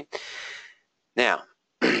 All right, now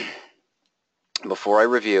before I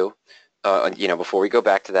review, before we go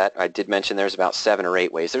back to that, I did mention there's about 7 or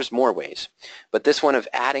 8 ways. There's more ways, but this one of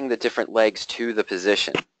adding the different legs to the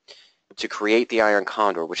position to create the iron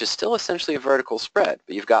condor, which is still essentially a vertical spread,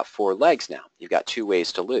 but you've got 4 legs now. You've got 2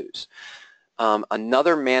 ways to lose.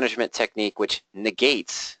 Another management technique which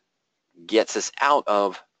gets us out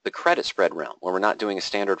of the credit spread realm, where we're not doing a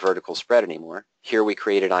standard vertical spread anymore. Here we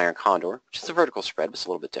created iron condor, which is a vertical spread, but it's a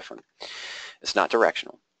little bit different. It's not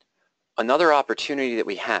directional. Another opportunity that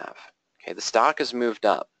we have, okay, the stock has moved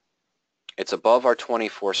up. It's above our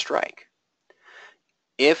 24 strike.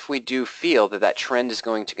 If we do feel that that trend is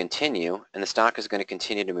going to continue and the stock is going to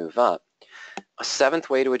continue to move up, a 7th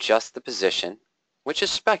way to adjust the position, which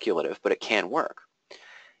is speculative, but it can work,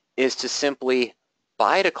 is to simply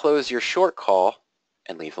buy to close your short call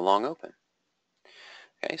and leave the long open.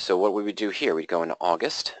 Okay, so what we would do here, we'd go into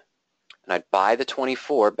August, and I'd buy the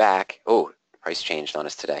 24 back. Oh, price changed on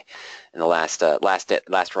us today, and the last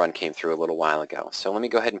run came through a little while ago. So let me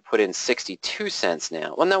go ahead and put in 62 cents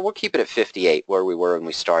now. Well, no, we'll keep it at 58, where we were when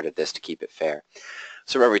we started this to keep it fair.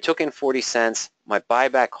 So remember, we took in 40 cents. My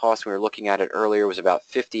buyback cost, we were looking at it earlier, was about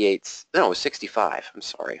 58. No, it was 65. I'm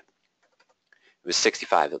sorry. It was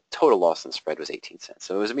 65. The total loss on the spread was 18 cents.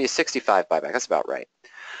 So it was going to be a 65 buyback. That's about right.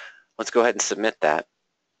 Let's go ahead and submit that.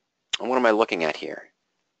 And what am I looking at here?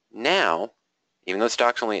 Now, even though the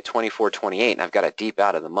stock's only at 24.28, and I've got a deep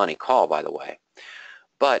out of the money call, by the way,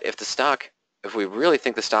 but if we really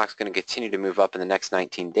think the stock's going to continue to move up in the next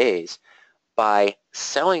 19 days, by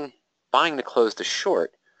buying to close the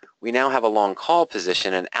short, we now have a long call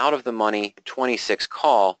position, and out of the money 26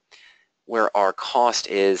 call where our cost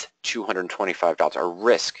is $225. Our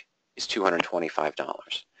risk is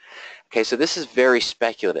 $225. Okay, so this is very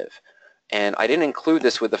speculative. And I didn't include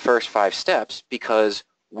this with the first 5 steps because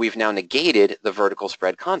we've now negated the vertical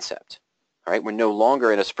spread concept. All right, we're no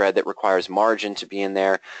longer in a spread that requires margin to be in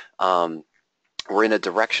there. We're in a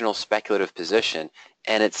directional speculative position,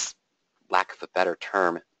 and it's, lack of a better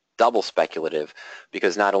term, double speculative,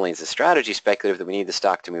 because not only is the strategy speculative that we need the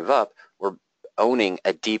stock to move up, we're owning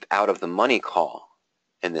a deep out of the money call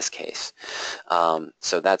in this case.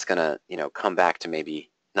 So that's going to come back to maybe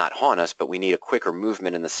not haunt us, but we need a quicker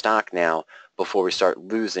movement in the stock now before we start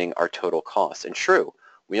losing our total cost. And true,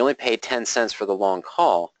 we only paid 10 cents for the long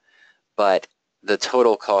call, but the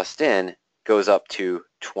total cost in goes up to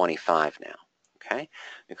 25 now, okay?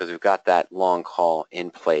 Because we've got that long call in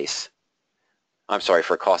place. I'm sorry,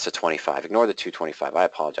 for a cost of 25. Ignore the 225. I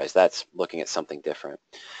apologize. That's looking at something different.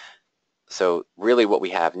 So really what we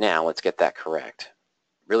have now, let's get that correct.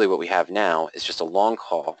 Really what we have now is just a long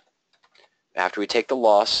call. After we take the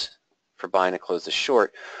loss for buying to close the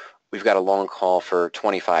short, we've got a long call for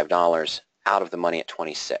 $25 out of the money at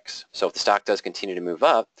 26. So if the stock does continue to move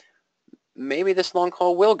up, maybe this long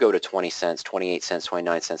call will go to 20 cents, 28 cents,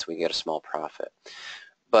 29 cents. We get a small profit.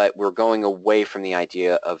 But we're going away from the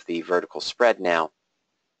idea of the vertical spread now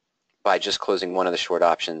by just closing one of the short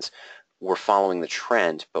options. We're following the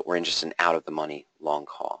trend, but we're in just an out-of-the-money long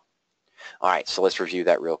call. All right, so let's review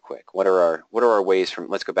that real quick. What are our ways from,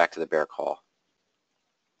 let's go back to the bear call.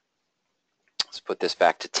 Let's put this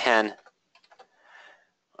back to 10.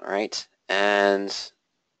 All right, and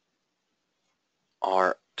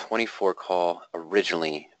our 24 call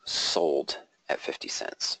originally sold at 50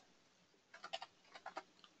 cents.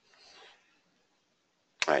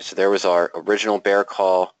 All right, so there was our original bear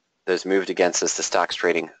call that has moved against us. The stock's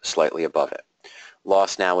trading slightly above it.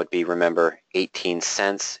 Loss now would be, remember, 18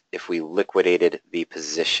 cents if we liquidated the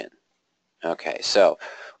position. Okay, so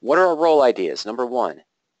what are our roll ideas? Number one,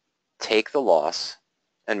 take the loss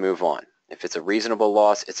and move on. If it's a reasonable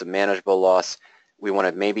loss, it's a manageable loss, we want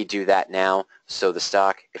to maybe do that now so the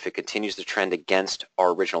stock, if it continues to trend against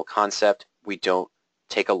our original concept, we don't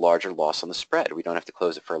take a larger loss on the spread. We don't have to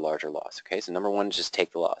close it for a larger loss. Okay, so number one is just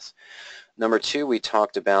take the loss. Number two we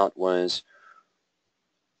talked about was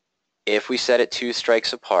if we set it 2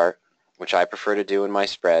 strikes apart, which I prefer to do in my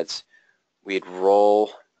spreads, we'd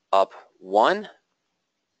roll up 1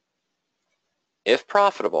 if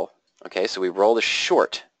profitable. Okay, so we roll the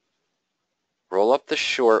short. Roll up the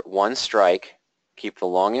short 1 strike, keep the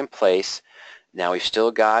long in place. Now we've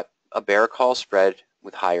still got a bear call spread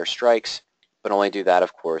with higher strikes, but only do that,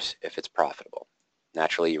 of course, if it's profitable.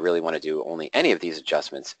 Naturally, you really want to do only any of these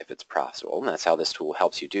adjustments if it's profitable, and that's how this tool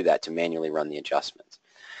helps you do that, to manually run the adjustments.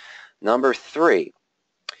 Number 3,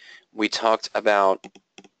 we talked about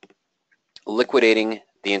liquidating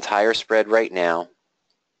the entire spread right now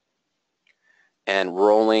and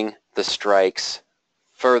rolling the strikes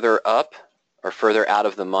further up or further out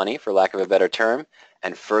of the money, for lack of a better term,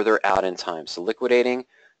 and further out in time. So liquidating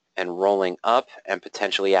and rolling up and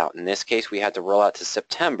potentially out. In this case, we had to roll out to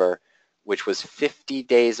September, which was 50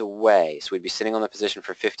 days away. So we'd be sitting on the position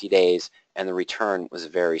for 50 days, and the return was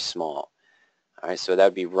very small. All right, so that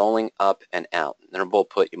would be rolling up and out. In a bull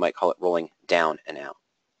put, you might call it rolling down and out.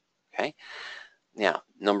 Okay. Now,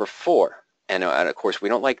 number 4, and of course, we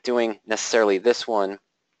don't like doing necessarily this one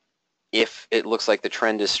if it looks like the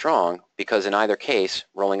trend is strong, because in either case,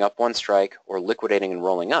 rolling up 1 strike or liquidating and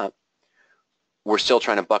rolling up, we're still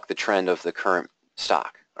trying to buck the trend of the current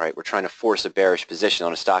stock. All right, we're trying to force a bearish position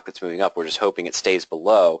on a stock that's moving up. We're just hoping it stays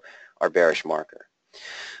below our bearish marker.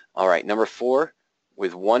 All right, number 4,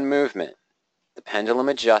 with 1 movement, the pendulum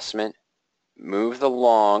adjustment, move the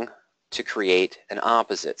long to create an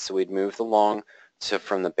opposite. So we'd move the long to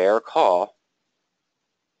from the bear call.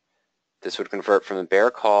 This would convert from the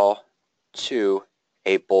bear call to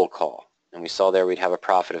a bull call. And we saw there we'd have a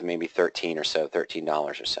profit of maybe $13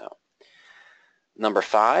 or so. Number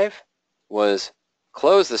 5 was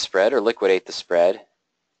close the spread or liquidate the spread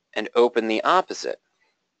and open the opposite.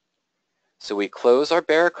 So we close our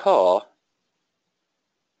bear call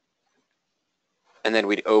and then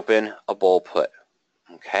we'd open a bull put.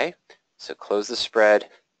 Okay, so close the spread,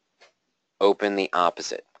 open the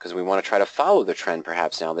opposite, because we want to try to follow the trend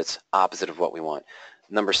perhaps now that's opposite of what we want.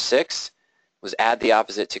 Number 6 was add the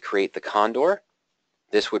opposite to create the condor.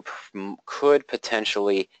 This could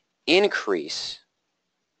potentially increase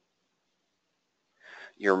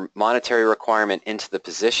your monetary requirement into the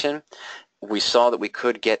position. We saw that we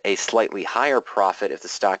could get a slightly higher profit if the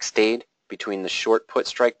stock stayed between the short put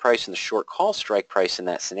strike price and the short call strike price in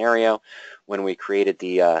that scenario. When we created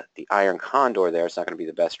the iron condor there, it's not going to be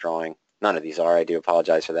the best drawing. None of these are. I do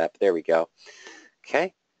apologize for that, but there we go.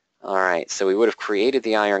 Okay. All right. So we would have created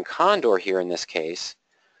the iron condor here in this case.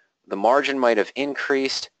 The margin might have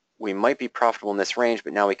increased. We might be profitable in this range,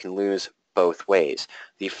 but now we can lose both ways.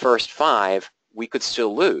 The first 5, we could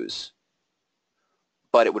still lose,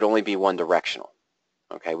 but it would only be one directional.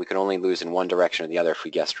 Okay, we could only lose in one direction or the other if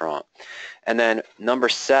we guessed wrong. And then number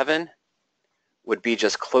 7 would be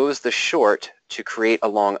just close the short to create a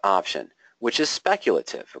long option, which is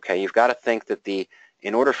speculative. Okay, you've got to think that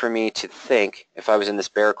in order for me to think, if I was in this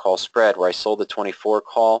bear call spread where I sold the 24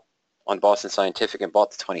 call on Boston Scientific and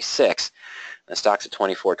bought the 26, and the stock's at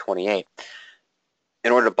 24.28,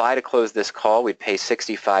 in order to buy to close this call, we'd pay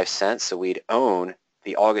 65 cents, so we'd own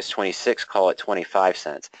the August 26 call at 25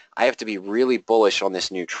 cents. I have to be really bullish on this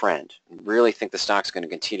new trend, really think the stock's going to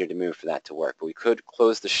continue to move for that to work. But we could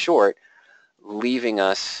close the short, leaving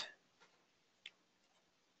us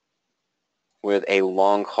with a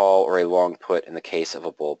long call or a long put in the case of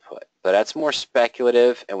a bull put. But that's more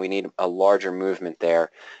speculative, and we need a larger movement there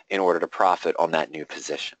in order to profit on that new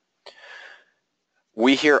position.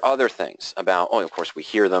 We hear other things about, of course we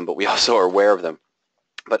hear them, but we also are aware of them.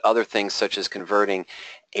 But other things such as converting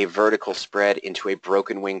a vertical spread into a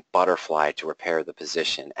broken wing butterfly to repair the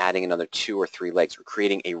position, adding another 2 or 3 legs, or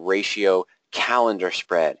creating a ratio calendar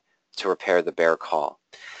spread to repair the bear call.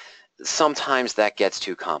 Sometimes that gets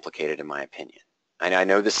too complicated in my opinion. And I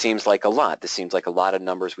know this seems like a lot. This seems like a lot of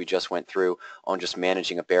numbers we just went through on just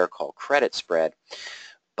managing a bear call credit spread.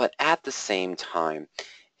 But at the same time,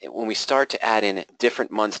 when we start to add in different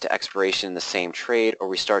months to expiration in the same trade, or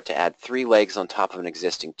we start to add 3 legs on top of an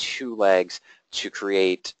existing 2 legs to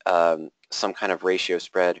create some kind of ratio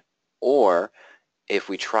spread, or if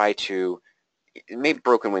we try to, maybe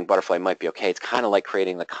broken wing butterfly might be okay. It's kind of like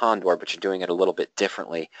creating the condor, but you're doing it a little bit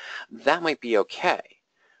differently. That might be okay.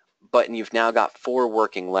 But you've now got 4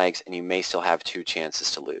 working legs, and you may still have 2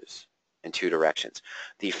 chances to lose in 2 directions.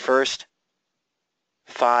 The first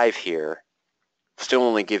 5 here still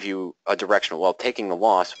only give you a directional. Well, taking the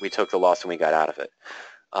loss, we took the loss and we got out of it.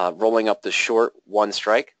 Rolling up the short, 1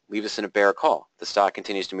 strike, leave us in a bear call. The stock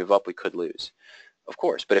continues to move up, we could lose, of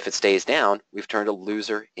course. But if it stays down, we've turned a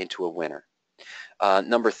loser into a winner.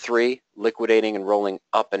 Number 3, liquidating and rolling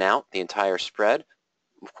up and out the entire spread.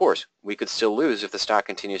 Of course, we could still lose if the stock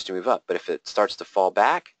continues to move up. But if it starts to fall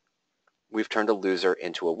back, we've turned a loser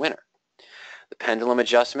into a winner. The pendulum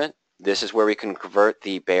adjustment. This is where we can convert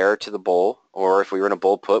the bear to the bull, or if we were in a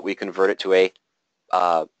bull put, we convert it to a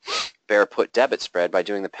bear put debit spread by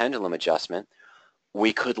doing the pendulum adjustment.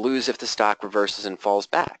 We could lose if the stock reverses and falls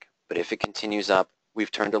back, but if it continues up, we've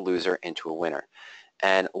turned a loser into a winner.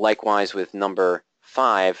 And likewise with number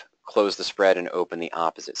 5, close the spread and open the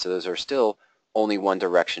opposite. So those are still only one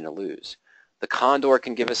direction to lose. The condor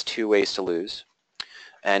can give us 2 ways to lose.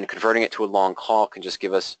 And converting it to a long call can just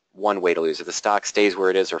give us 1 way to lose. If the stock stays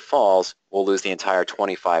where it is or falls, we'll lose the entire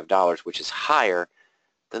 $25, which is higher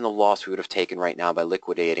than the loss we would have taken right now by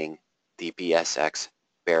liquidating the BSX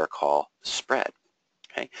bear call spread.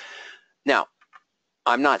 Okay. Now,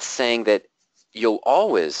 I'm not saying that you'll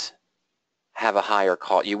always have a higher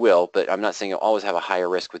call. You will, but I'm not saying you'll always have a higher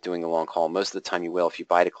risk with doing the long call. Most of the time you will. If you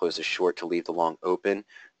buy to close a short to leave the long open,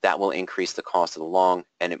 that will increase the cost of the long,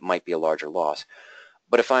 and it might be a larger loss.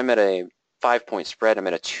 But if I'm at a 5-point spread, I'm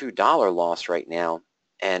at a $2 loss right now,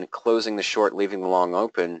 and closing the short, leaving the long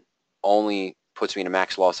open only puts me in a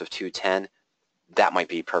max loss of $2.10, that might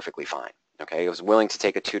be perfectly fine. Okay, I was willing to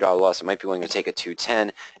take a $2 loss. I might be willing to take a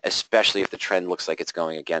 $2.10, especially if the trend looks like it's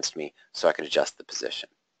going against me, so I can adjust the position.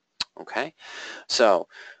 Okay, so,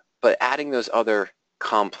 but adding those other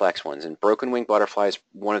complex ones, and broken wing butterfly is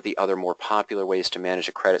one of the other more popular ways to manage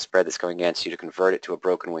a credit spread that's going against you, to convert it to a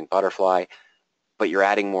broken wing butterfly, but you're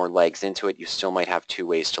adding more legs into it. You still might have 2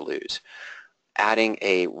 ways to lose. Adding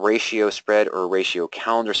a ratio spread or a ratio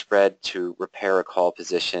calendar spread to repair a call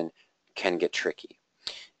position can get tricky.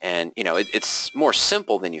 And it's more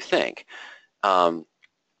simple than you think. An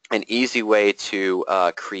easy way to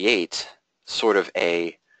create sort of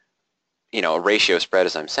a ratio spread,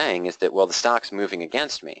 as I'm saying, is that, well, the stock's moving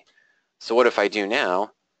against me. So what if I do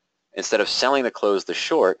now, instead of selling the close the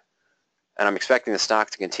short, and I'm expecting the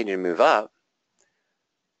stock to continue to move up,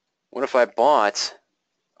 what if I bought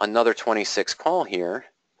another 26 call here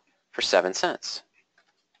for 7 cents?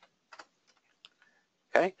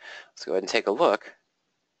 Okay, let's go ahead and take a look.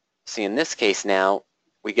 See, in this case now,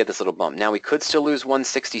 we get this little bump. Now we could still lose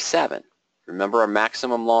 167. Remember, our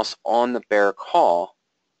maximum loss on the bear call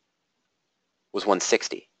was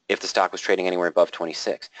 160 if the stock was trading anywhere above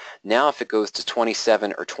 26. Now if it goes to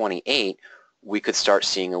 27 or 28, we could start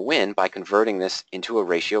seeing a win by converting this into a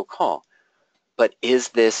ratio call. but is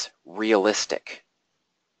this realistic?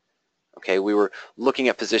 Okay, we were looking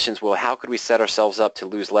at positions, well, how could we set ourselves up to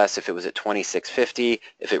lose less if it was at 26.50,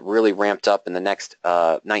 if it really ramped up in the next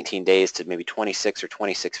 19 days to maybe 26 or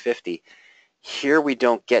 26.50? Here we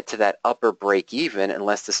don't get to that upper break even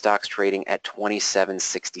unless the stock's trading at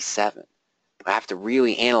 27.67. I have to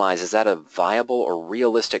really analyze, is that a viable or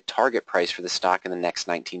realistic target price for the stock in the next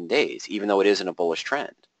 19 days, even though it isn't a bullish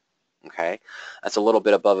trend? Okay, that's a little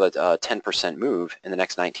bit above a 10% move in the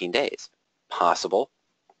next 19 days. Possible,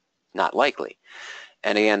 not likely.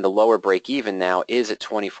 And again, the lower break even now is at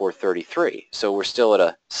 24.33, so we're still at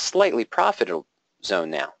a slightly profitable zone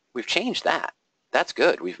now. We've changed that. That's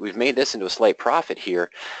good. We've made this into a slight profit here,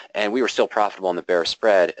 and we were still profitable on the bear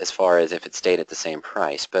spread as far as if it stayed at the same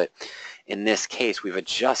price. But in this case, we've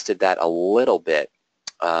adjusted that a little bit,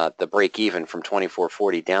 the break even from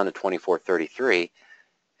 24.40 down to 24.33,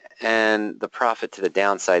 and the profit to the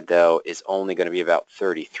downside, though, is only going to be about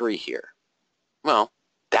 33 here. Well,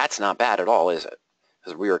 that's not bad at all, is it?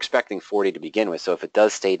 Because we were expecting 40 to begin with, so if it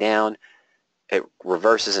does stay down, it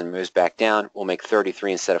reverses and moves back down, we'll make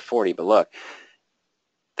 33 instead of 40. But look,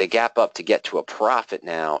 the gap up to get to a profit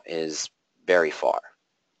now is very far.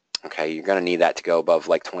 Okay, you're going to need that to go above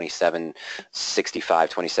like 27.65,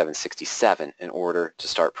 27.67 in order to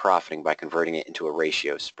start profiting by converting it into a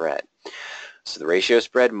ratio spread. So the ratio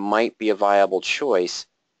spread might be a viable choice,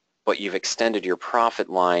 but you've extended your profit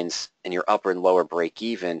lines and your upper and lower break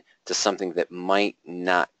even to something that might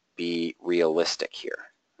not be realistic here.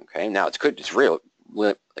 Okay, now it's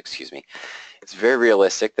very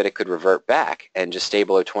realistic that it could revert back and just stay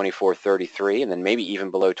below 24.33 and then maybe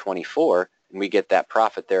even below 24, and we get that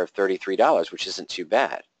profit there of $33, which isn't too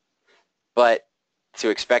bad. But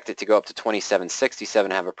to expect it to go up to 27.67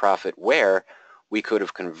 and have a profit where we could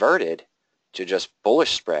have converted to just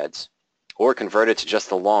bullish spreads or converted to just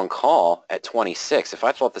the long call at 26. If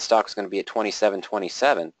I thought the stock was going to be at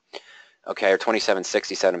 27.27, okay, or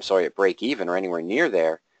 27.67, I'm sorry, at break even or anywhere near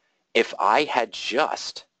there, if I had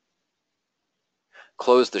just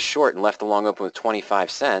closed the short and left the long open with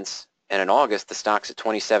 25 cents, and in August the stock's at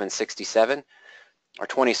 27.67, our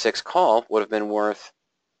 26 call would have been worth,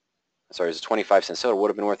 sorry, it was 25 cents total, would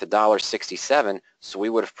have been worth $1.67, so we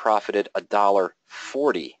would have profited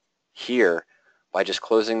 $1.40 here by just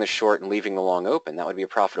closing the short and leaving the long open. That would be a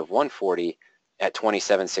profit of $1.40 at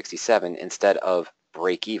 27.67 instead of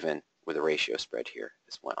break even with a ratio spread here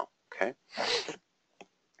as well. Okay.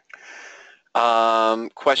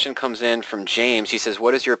 Question comes in from James. He says,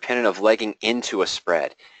 what is your opinion of legging into a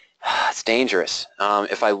spread? It's dangerous.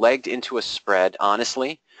 If I legged into a spread,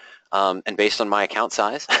 honestly, and based on my account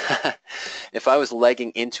size, if I was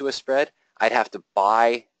legging into a spread, I'd have to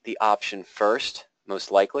buy the option first,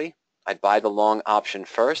 most likely. I'd buy the long option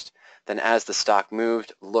first, then as the stock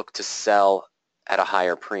moved, look to sell at a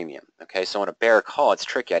higher premium. Okay, so on a bear call, it's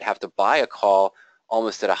tricky. I'd have to buy a call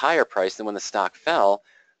almost at a higher price than when the stock fell,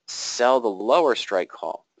 sell the lower strike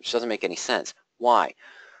call, which doesn't make any sense. Why?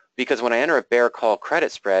 Because when I enter a bear call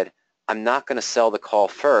credit spread, I'm not going to sell the call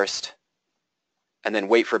first and then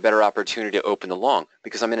wait for a better opportunity to open the long,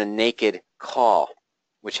 because I'm in a naked call,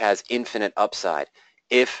 which has infinite upside.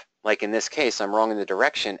 If, like in this case, I'm wrong in the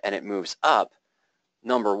direction and it moves up,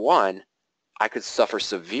 number one, I could suffer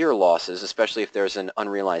severe losses, especially if there's an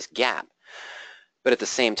unrealized gap. But at the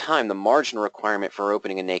same time, the margin requirement for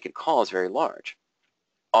opening a naked call is very large.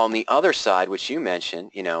 On the other side, which you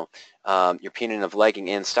mentioned, your opinion of legging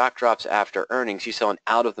in, stock drops after earnings, you sell an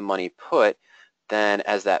out-of-the-money put, then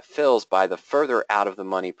as that fills, buy the further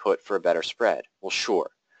out-of-the-money put for a better spread. Well,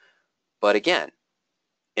 sure. But again,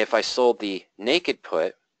 if I sold the naked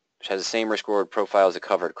put, which has the same risk-reward profile as a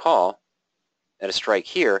covered call, at a strike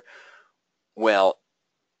here, well,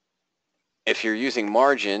 if you're using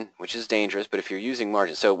margin, which is dangerous, but if you're using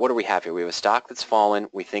margin, so what do we have here? We have a stock that's fallen,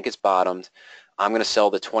 we think it's bottomed. I'm going to sell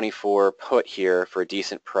the 24 put here for a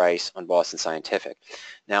decent price on Boston Scientific.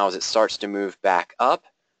 Now as it starts to move back up,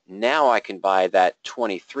 now I can buy that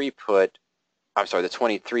 23 put, the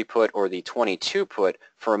 23 put or the 22 put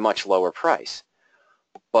for a much lower price.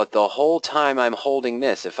 But the whole time I'm holding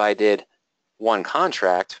this, if I did one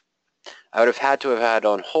contract, I would have had to have had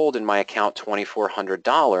on hold in my account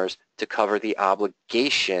 $2,400 to cover the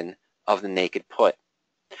obligation of the naked put.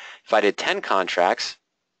 If I did 10 contracts,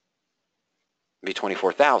 it'd be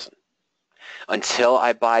 $24,000. Until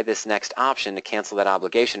I buy this next option to cancel that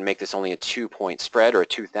obligation, make this only a 2-point spread or a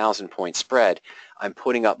 2,000-point spread, I'm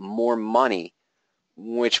putting up more money,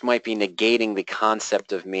 which might be negating the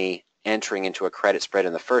concept of me entering into a credit spread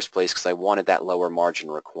in the first place because I wanted that lower margin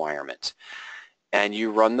requirement. And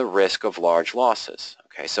you run the risk of large losses.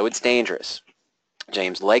 Okay, so it's dangerous.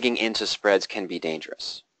 James, legging into spreads can be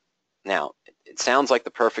dangerous. Now, it sounds like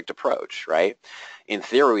the perfect approach, right? In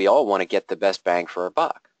theory, we all want to get the best bang for our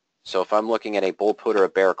buck. So if I'm looking at a bull put or a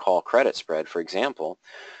bear call credit spread, for example,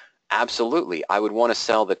 absolutely, I would want to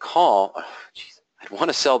sell the call. I'd want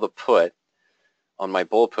to sell the put on my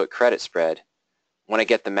bull put credit spread when I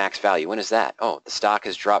get the max value. When is that? Oh, the stock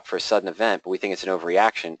has dropped for a sudden event, but we think it's an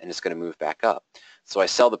overreaction and it's going to move back up. So I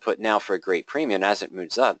sell the put now for a great premium. As it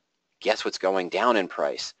moves up, guess what's going down in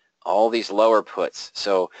price? All these lower puts.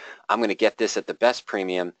 So I'm going to get this at the best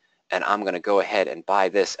premium, and I'm going to go ahead and buy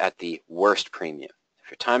this at the worst premium.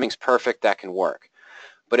 If your timing's perfect, that can work.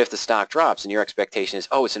 But if the stock drops and your expectation is,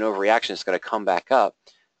 oh, it's an overreaction, it's going to come back up,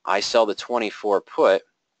 I sell the 24 put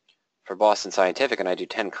for Boston Scientific, and I do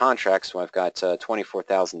 10 contracts, so I've got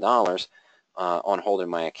 $24,000 on hold in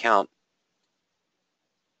my account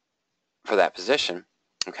for that position,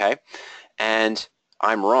 okay? And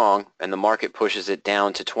I'm wrong, and the market pushes it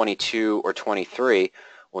down to 22 or 23.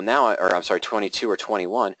 Well, now, or I'm sorry, 22 or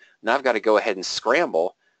 21. Now I've got to go ahead and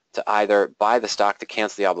scramble to either buy the stock to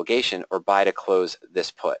cancel the obligation or buy to close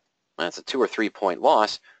this put. And it's a 2 or 3 point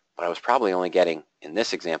loss, but I was probably only getting, in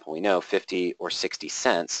this example, we know 50 or 60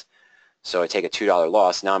 cents. So I take a $2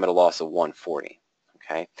 loss. Now I'm at a loss of 140.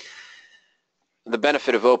 Okay. The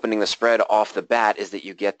benefit of opening the spread off the bat is that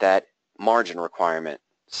you get that margin requirement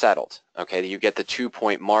settled. Okay, you get the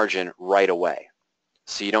 2-point margin right away.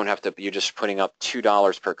 So you don't have to, you're just putting up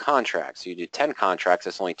 $2 per contract. So you do 10 contracts,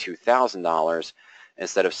 that's only $2,000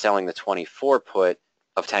 instead of selling the 24 put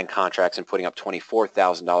of 10 contracts and putting up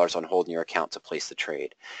 $24,000 on hold in your account to place the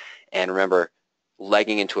trade. And remember,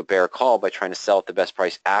 legging into a bear call by trying to sell at the best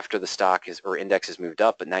price after the stock is or index has moved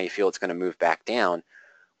up, but now you feel it's going to move back down.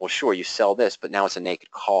 Well, sure, you sell this, but now it's a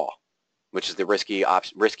naked call, which is the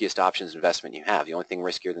riskiest options investment you have. The only thing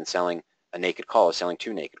riskier than selling a naked call is selling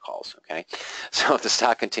 2 naked calls, okay? So if the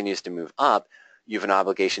stock continues to move up, you have an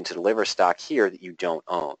obligation to deliver stock here that you don't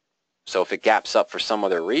own. So if it gaps up for some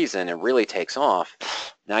other reason and really takes off,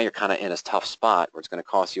 now you're kind of in a tough spot where it's going to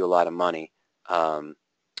cost you a lot of money to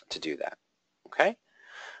do that, okay?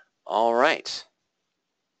 All right.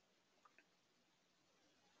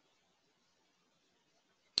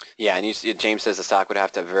 Yeah, and James says the stock would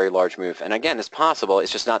have to have a very large move. And again, it's possible.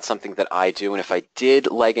 It's just not something that I do. And if I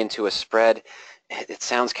did leg into a spread, it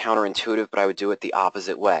sounds counterintuitive, but I would do it the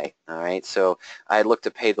opposite way. All right, so I'd look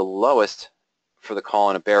to pay the lowest for the call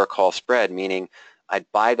in a bear call spread, meaning I'd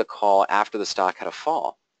buy the call after the stock had a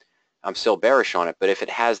fall. I'm still bearish on it, but if it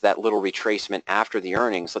has that little retracement after the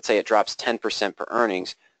earnings, let's say it drops 10% per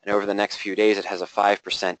earnings, and over the next few days it has a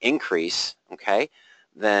 5% increase, okay,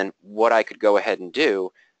 then what I could go ahead and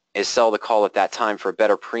do is sell the call at that time for a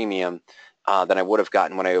better premium than I would have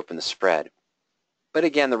gotten when I opened the spread. But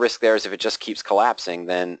again, the risk there is if it just keeps collapsing,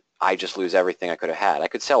 then I just lose everything I could have had. I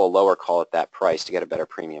could sell a lower call at that price to get a better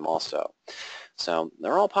premium also. So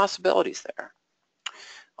there are all possibilities there.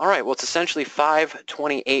 All right, well, it's essentially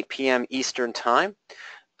 5:28 p.m. Eastern Time.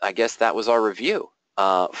 I guess that was our review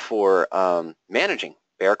for managing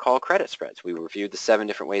bear call credit spreads. We reviewed the 7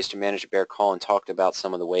 different ways to manage a bear call and talked about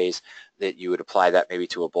some of the ways that you would apply that maybe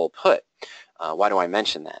to a bull put. Why do I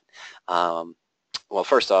mention that? Well,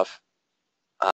 first off,